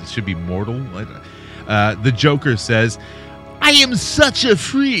 It should be mortal. The Joker says, I am such a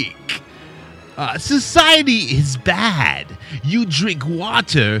freak. Society is bad. You drink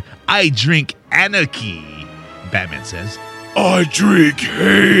water, I drink anarchy. Batman says, I drink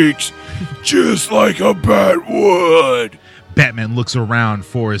hate, just like a bat would. Batman looks around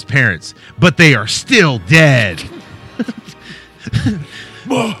for his parents, but they are still dead.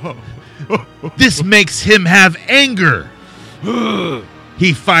 This makes him have anger.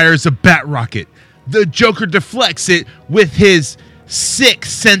 He fires a bat rocket. The Joker deflects it with his sick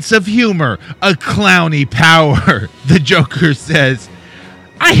sense of humor, a clowny power. The Joker says,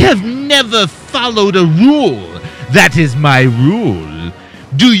 I have never followed a rule. That is my rule.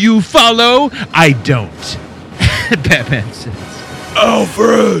 Do you follow? I don't. Batman says,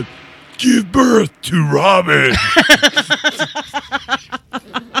 Alfred, give birth to Robin.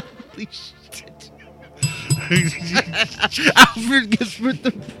 holy shit. Alfred gives birth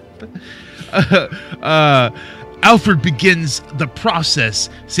to... Alfred begins the process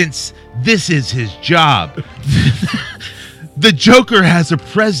since this is his job. The Joker has a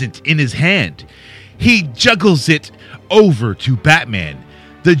present in his hand. He juggles it over to Batman.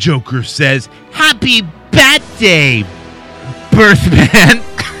 The Joker says, Happy Bat Day, Birthman.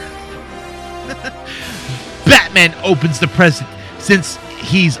 Batman opens the present since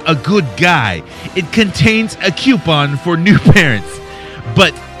he's a good guy. It contains a coupon for new parents,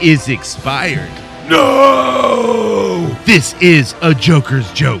 but is expired. No! This is a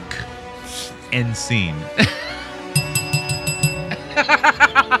Joker's joke. End scene.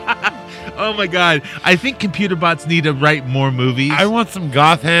 Oh my god. I think computer bots need to write more movies. I want some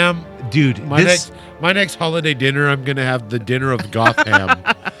Gotham. Dude, My next holiday dinner, I'm going to have the dinner of Gotham.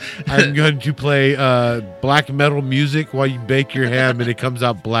 I'm going to play black metal music while you bake your ham, and it comes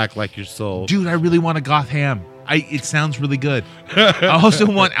out black like your soul. Dude, I really want a Gotham. It sounds really good. I also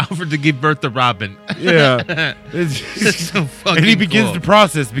want Alfred to give birth to Robin. Yeah. It's so fucking And he begins cool. the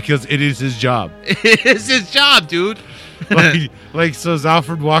process because it is his job. It's his job, dude. So is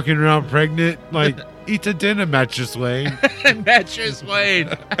Alfred walking around pregnant? Like, eat a dinner, Mattress Wayne. Mattress Wayne.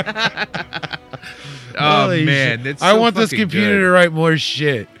 Oh, Holy man. shit. It's I so want this fucking computer good. to write more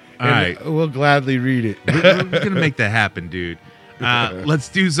shit. All And right. We'll gladly read it. We're going to make that happen, dude. Let's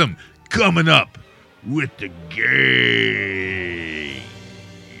do some coming up with the gang.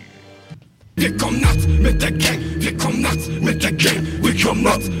 Wir kommen nuts mit der Gang. Wir kommen nuts mit der Gang. We come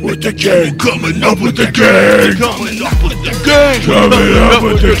nuts with the gang. Coming up with the gang. Coming up with the gang. Coming up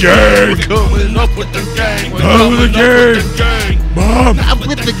with the gang. Coming up with the gang. Come with the gang. Mom, Up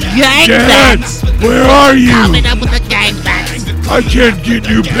with the gang Dad, bats. where are you? Coming up with the gang bats. I can't get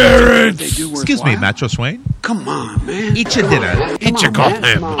new parents. Excuse me, Matcho Swain. Come on, man. Eat your dinner. Eat your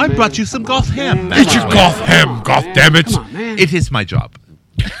Gotham. I brought you some Gotham. Eat your Gotham, Goddammit. Come on, man. It is my job.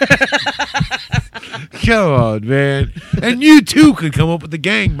 Come on, man. And you too could come up with the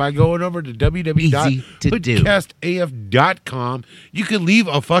gang by going over to Easy to do. www.hoodcastaf.com. You can leave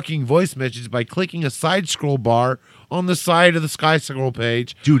a fucking voice message by clicking a side scroll bar on the side of the Sky Scroll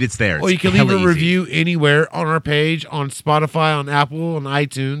page. Dude, it's there. Or you It's can leave a hella easy. review anywhere on our page, on Spotify, on Apple, on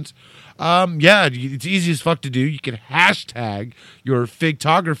iTunes. Yeah, it's easy as fuck to do. You can hashtag your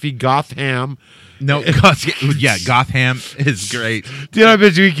Figtography Gotham. No, yeah, Gotham is great. Dude, I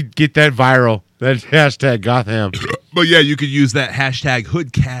bet you we could get that viral. That hashtag Gotham. But yeah, you could use that hashtag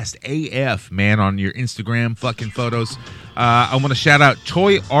HoodcastAF, man, on your Instagram fucking photos. I want to shout out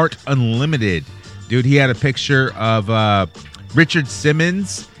Toy Art Unlimited. Dude, he had a picture of Richard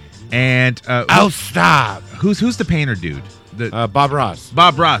Simmons and Stop. who's the painter dude? Bob Ross.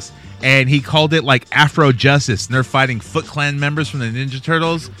 Bob Ross. And he called it like Afro Justice, and they're fighting Foot Clan members from the Ninja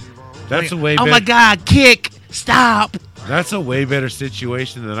Turtles. That's a way Oh better. my God, kick, stop. That's a way better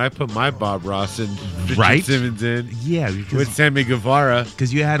situation than I put my Bob Ross and Richard Right? Simmons in Yeah, with Sammy Guevara.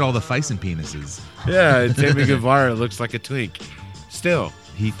 because you had all the Fison penises. Yeah, and Sammy Guevara looks like a twink. Still,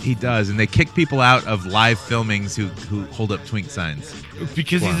 He does, and they kick people out of live filmings who hold up twink signs.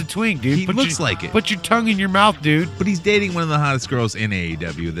 because he's a twink, dude. He looks like it. Put your tongue in your mouth, dude. But he's dating one of the hottest girls in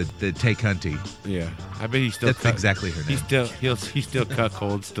AEW, the Tay Cunty. Yeah, I bet he still. That's exactly her name. He still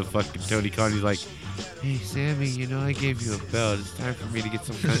cuckolds to fucking Tony Khan. He's like, hey Sammy, you know I gave you a belt. It's time for me to get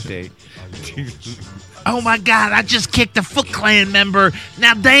some cunty. Oh my God, I just kicked a Foot Clan member.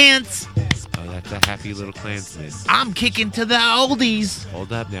 Now dance. Oh, that's a happy little Klansman. I'm kicking to the oldies.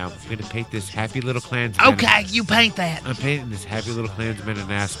 Hold up now. I'm gonna paint this happy little Klansman. Okay, you paint that. I'm painting this happy little Klansman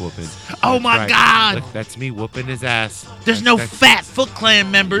an ass whooping. Oh That's my right. God. Look, that's me whooping his ass. There's no That's- fat Foot Clan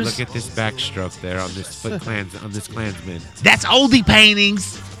members. Look at this backstroke there on this Klansman. That's oldie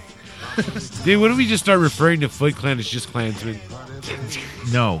paintings. Dude, what if we just start referring to Foot Clan as just Klansmen?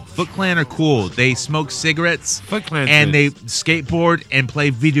 No, Foot Clan are cool. They smoke cigarettes Foot Klansmen. and they skateboard and play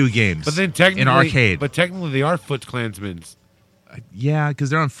video games. But then technically, in arcade. But technically, they are Foot Klansmen. Yeah, because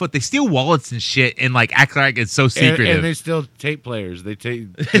they're on foot. They steal wallets and shit and like act like it's so secretive. And they're still tape players. They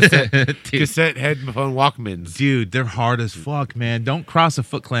take cassette headphone Walkmans. Dude, they're hard as fuck, man. Don't cross a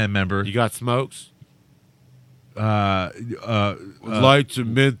Foot Clan member. You got smokes? Lights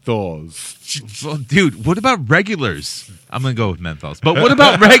and menthols. Well, dude, what about regulars? I'm gonna go with menthols. But what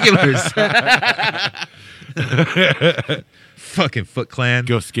about regulars? Fucking Foot Clan.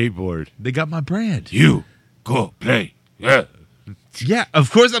 Go skateboard. They got my brand. You go play. Yeah. Yeah,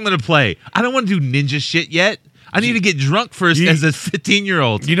 of course I'm gonna play. I don't want to do ninja shit yet. I need to get drunk first as a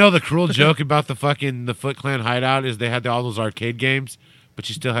 15-year-old. You know the cruel joke about the Foot Clan hideout is they had all those arcade games, but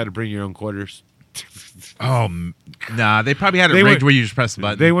you still had to bring your own quarters. Oh, nah. They probably had it They rigged were- where you just press the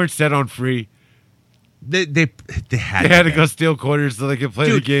button. They weren't set on free. They had. They had to go steal quarters so they could play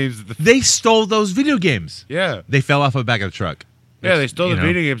the Dude, games. They stole those video games. Yeah. They fell off the back of the truck. Yeah, they stole You the know.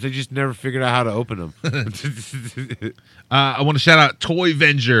 video games. They just never figured out how to open them. I want to shout out Toy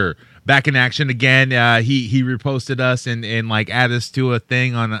Venger back in action again. He reposted us and like added us to a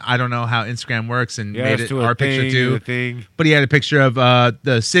thing on I don't know how Instagram works and Yeah, made it's it to a our picture thing, too. a thing. But he had a picture of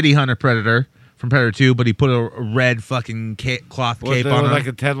the City Hunter Predator from Predator 2, but he put a red fucking cloth cape on him. Like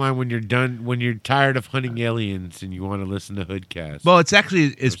a headline when you're tired of hunting aliens and you want to listen to Hoodcast. Well, it's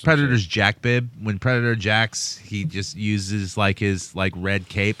Predator's jack bib. When Predator jacks, he just uses like his like red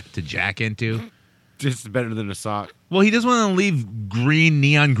cape to jack into. Just better than a sock. Well, he doesn't want to leave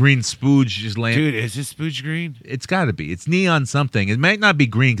neon green spooge just laying. Dude, is this spooge green? It's got to be. It's neon something. It might not be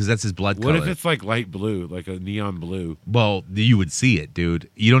green because that's his blood What color. if it's like light blue, like a neon blue? Well, you would see it,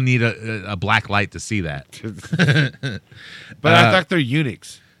 dude. You don't need a black light to see that. But I thought they're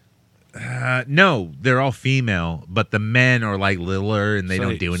eunuchs. No, they're all female, but the men are like littler and they So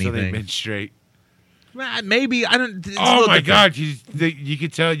don't do So they anything. menstruate. Maybe I don't. it's a Oh little my different. God! You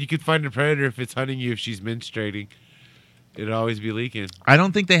could tell. You could find a predator if it's hunting you if she's menstruating. It'd always be leaking. I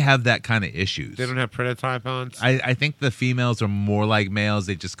don't think they have that kind of issues. They don't have predatopons. I think the females are more like males.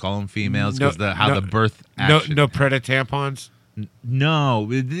 They just call them females No, because no, the birth No, action. no predatampons. No,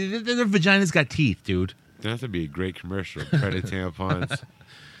 their vaginas got teeth, dude. That would be a great commercial. Predatampons.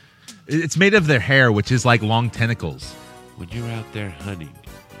 It's made of their hair, which is like long tentacles. When you're out there hunting,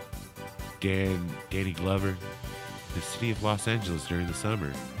 Danny Glover, the city of Los Angeles during the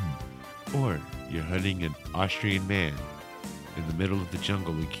summer, or you're hunting an Austrian man in the middle of the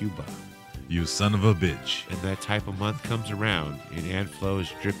jungle in Cuba, You son of a bitch. and that type of month comes around, and ant flow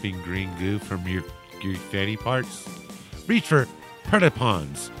is dripping green goo from your fatty parts, reach for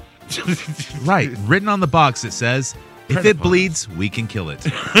Predapons. Right, written on the box it says, if it bleeds, we can kill it.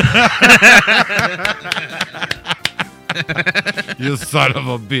 You son of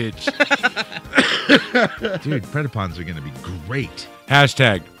a bitch. Dude, Predapons are going to be great.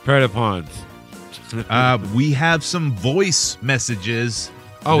 Hashtag Predapons. We have some voice messages.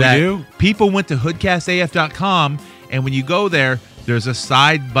 Oh, we that do? People went to hoodcastaf.com, and when you go there, there's a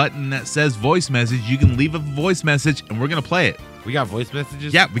side button that says voice message. You can leave a voice message, and we're going to play it. We got voice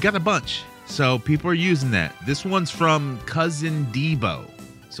messages? Yeah, we got a bunch. So people are using that. This one's from Cousin Debo.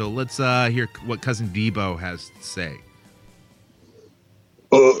 So let's hear what Cousin Debo has to say.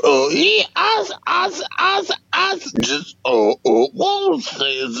 Just what I'm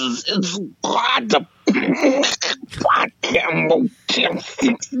saying is it's got to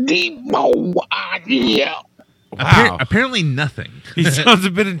idea. Wow. Apparently nothing. He sounds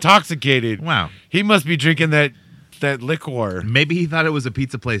a bit intoxicated. Wow. He must be drinking that liquor. Maybe he thought it was a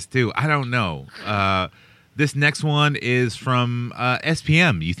pizza place too. I don't know. This next one is from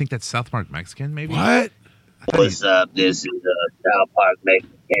SPM. You think that's South Park Mexican, maybe? What? What's up? This is South Park Mexican.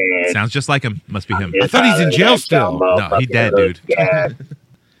 Sounds just like him. Must be him. I thought he's in jail still. No, he dead, dude.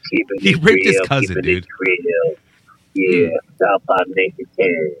 He raped his cousin, dude. Yeah, South Park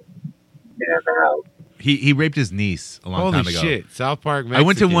Mexican. He raped his niece a long Holy time ago. shit. South Park I Mexican.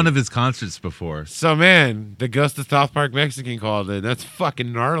 went to one of his concerts before. So, man, the ghost of South Park Mexican called in. That's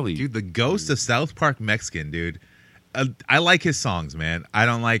fucking gnarly. Dude, the ghost of South Park Mexican, dude. I like his songs, man. I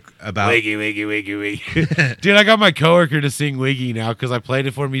don't like about... Wiggy, wiggy, wiggy, wiggy. Dude, I got my coworker to sing Wiggy now because I played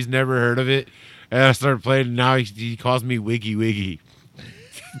it for him. He's never heard of it. And I started playing it, and now he calls me Wiggy, Wiggy.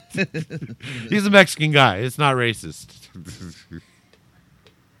 He's a Mexican guy. It's not racist.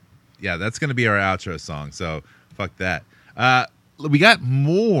 Yeah, that's going to be our outro song. So fuck that. We got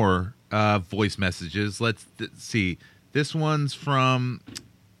more voice messages. Let's see. This one's from.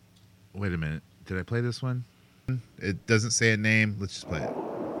 Wait a minute. Did I play this one? It doesn't say a name. Let's just play it.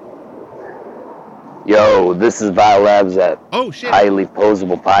 Yo, this is Vile Labs at shit. Highly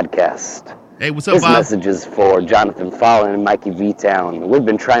Posable Podcast. Hey, what's up, This Bob? message is for Jonathan Fallon and Mikey V-Town. We've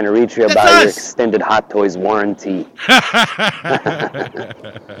been trying to reach you about your extended Hot Toys warranty. Hot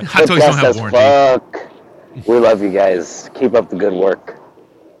Toys don't have warranty. Fuck. We love you guys. Keep up the good work.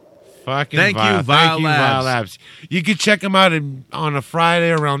 Fucking Thank you, Vile. Vile Thank you, Labs. Vile Labs. You can check them out on a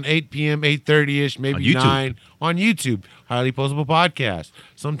Friday around 8 p.m., 8:30-ish, maybe On YouTube. 9 on YouTube. Highly Posable Podcast.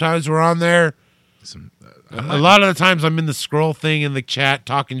 Sometimes we're on there. A lot of the times I'm in the scroll thing in the chat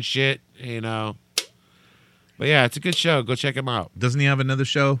talking shit, you know. But yeah, it's a good show. Go check him out. Doesn't he have another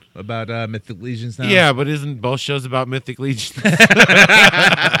show about Mythic Legions now? Yeah, but isn't both shows about Mythic Legion?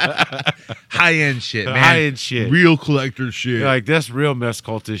 High-end shit, man. High-end shit. Real collector shit. Like, that's real mess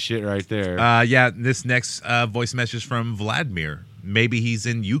cultist shit right there. Yeah, this next voice message from Vladimir. Maybe he's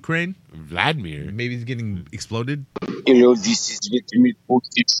in Ukraine. Vladimir? Maybe he's getting exploded. Hello, this is Vladimir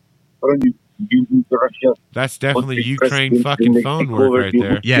Putin from Russia. That's definitely Ukraine fucking phone work right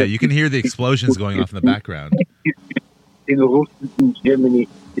there. Yeah, you can hear the explosions going off in the background. In Russia, in Germany,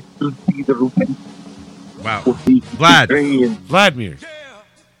 it should be the Russian. Wow. Vlad. Vladimir.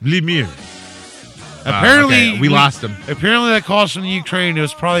 Vladimir. Apparently, okay, we lost him. Apparently, that calls from the Ukraine. It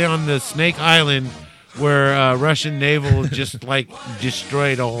was probably on the Snake Island where Russian naval just like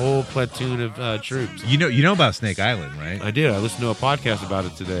destroyed a whole platoon of troops. You know about Snake Island, right? I did. I listened to a podcast about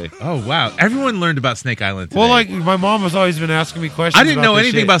it today. Oh wow! Everyone learned about Snake Island today. Well, like my mom has always been asking me questions. I didn't know this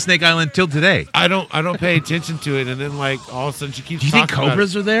anything shit. about Snake Island till today. I don't pay attention to it, and then like all of a sudden she keeps. Do you think talking about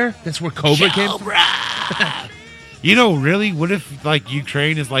cobras it. are there? That's where Cobra came from. You know, really, what if like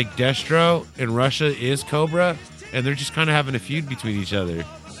Ukraine is like Destro and Russia is Cobra, and they're just kind of having a feud between each other?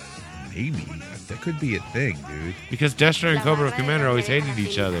 Maybe that could be a thing, dude. Because Destro and Cobra Commander always hated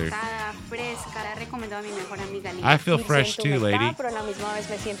each other. I feel fresh too, lady.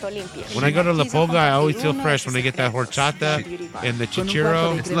 When I go to La Polga, I always feel fresh when I get that horchata and the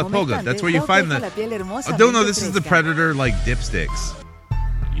chichiro. It's La Polga. That's where you find the. Oh, no, this is the Predator like dipsticks.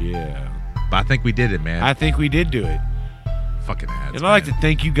 Yeah. But I think we did it, man. I think we did do it. Fucking ads. And I'd like to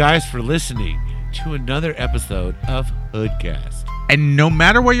thank you guys for listening to another episode of Hoodcast. And no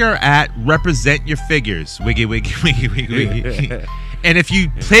matter where you're at, represent your figures. Wiggy, wiggy, wiggy, wiggy, wiggy. And if you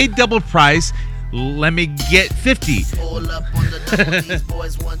pay double price, let me get 50.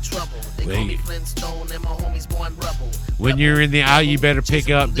 When you're in the out, you better pick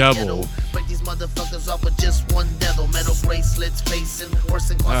up double.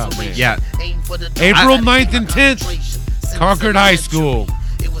 Oh, man. Yeah. April 9th and 10th, Concord High School.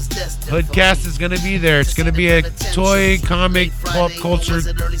 Hoodcast is going to be there. It's going to be a toy, comic, pop culture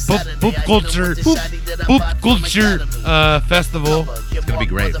festival. It's going to be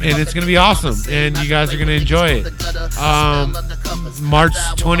great. And it's going to be awesome. And you guys are going to enjoy it. March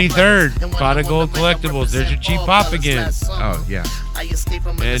 23rd, Pot of Gold Collectibles. There's your cheap pop again. Oh, yeah.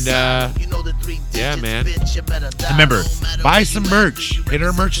 And, yeah, man. Remember, buy some merch. Hit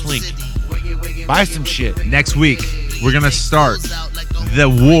our merch link. Buy some shit. Next week, we're going to start the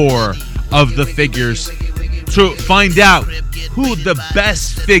war of the figures to find out who the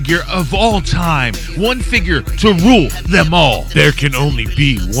best figure of all time. One figure to rule them all. There can only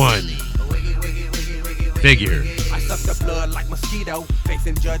be one figure. I suck the blood like mosquito,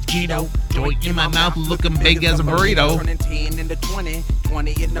 facing Judge Keto. Joint in my mouth looking big as a burrito. Turning 10 into 20,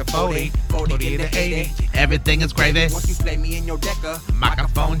 20 in the 40, 40 in the 80. Everything is gravy. Once you play me in your decker,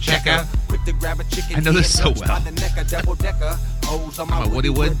 Microphone checker. quick to grab a chicken. I know this so well. I'm a Woody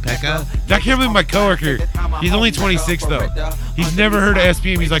Woodpecker. I can't believe my coworker. He's only 26 though. He's never heard of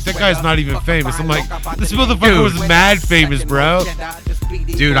SPM. He's like, that guy's not even famous. I'm like, this motherfucker was mad famous, bro.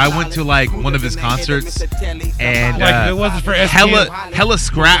 Dude, I went to like one of his concerts, and Like, if it wasn't for SPM, hella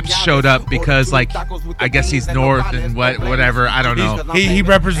scraps showed up because like I guess he's north and whatever. I don't know. he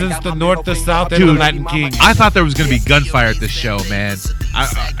represents the north, the south, and the Dude, Latin King. I thought there was gonna be gunfire at this show, man.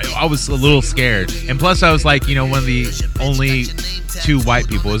 I was a little scared, and plus I was like, you know, one of the only two white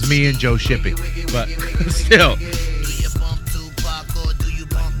people. It was me and Joe Shipping, but still.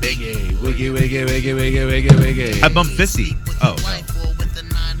 Wiggy, wiggy, wiggy, wiggy, wiggy, wiggy, wiggy. I bumped 50. Oh.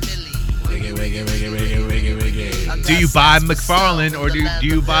 Wiggy, wiggy, wiggy, wiggy, wiggy, wiggy. Do you buy McFarlane or do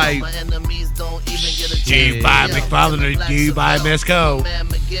you buy? Do you buy McFarlane or do you buy Mesco?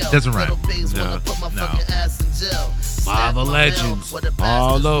 Doesn't rhyme. No. Marvel Legends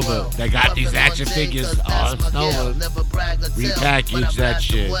all over. They got these action figures all over. Repackage that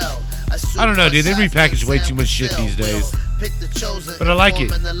shit. I don't know, dude. They repackage way too much shit these days. But I like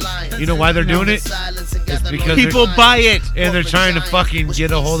it. You know why they're doing it? It's because people buy it. And they're trying to fucking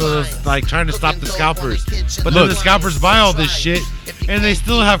get a hold of those, like trying to stop the scalpers. But then the scalpers buy all this shit and they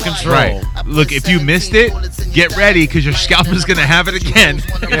still have control. Right. Look, if you missed it, get ready because your scalper's going to have it again.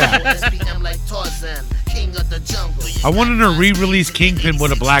 Yeah. I wanted to re-release Kingpin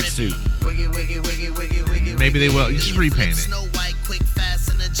with a black suit. Maybe they will. You just repaint it.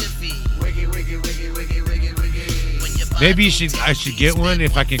 Maybe I should get one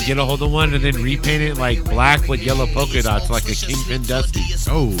if I can get a hold of one and then repaint it like black with yellow polka dots like a Kingpin Dusty.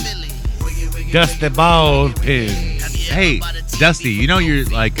 Oh. Dusty Bald Pin. Hey, Dusty, you know your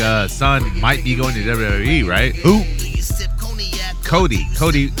son might be going to WWE, right? Who? Cody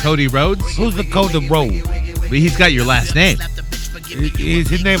Rhodes? Who's the Cody Rhodes? But he's got your last name. Is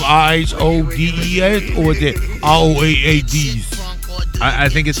his name Rhodes or is it ROAADs? I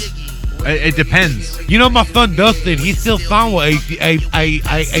think it depends. You know my son Dustin, he's still signed with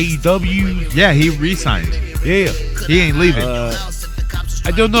AEW. Yeah, he re-signed. Yeah. He ain't leaving.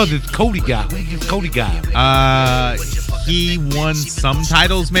 I don't know this Cody guy. Who's this Cody guy? He won some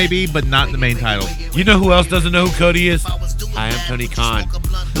titles maybe, but not the main title. You know who else doesn't know who Cody is? I am Tony Khan.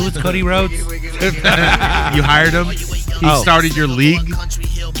 Who is Cody Rhodes? You hired him? He started your league?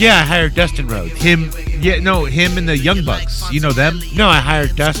 Yeah, I hired Dustin Rhodes. Him and the Young Bucks. You know them? No, I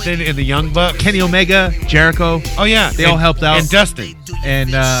hired Dustin and the Young Bucks. Kenny Omega, Jericho. Oh, yeah. They all helped out. And Dustin.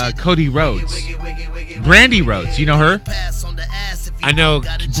 And Cody Rhodes. Brandy Rhodes. You know her? I know.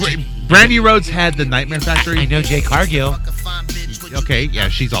 Brandy Rhodes had the Nightmare Factory. I know Jay Cargill. Okay, yeah,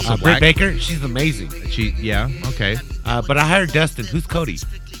 she's also Britt black. Baker, she's amazing. Okay. But I hired Dustin. Who's Cody?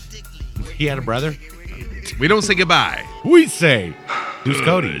 He had a brother? We don't say goodbye. We say, who's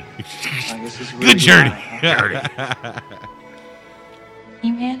Cody? Good journey.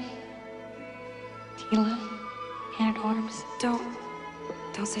 E-Man, Tila, Hannah Dorms,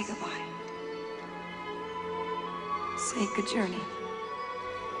 don't say goodbye. Say good journey.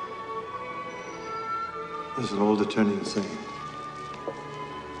 There's an old Eternian saying,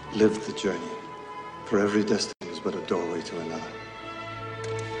 live the journey, for every destiny is but a doorway to another.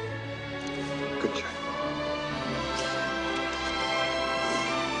 Good journey.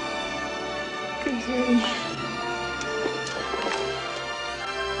 Good journey.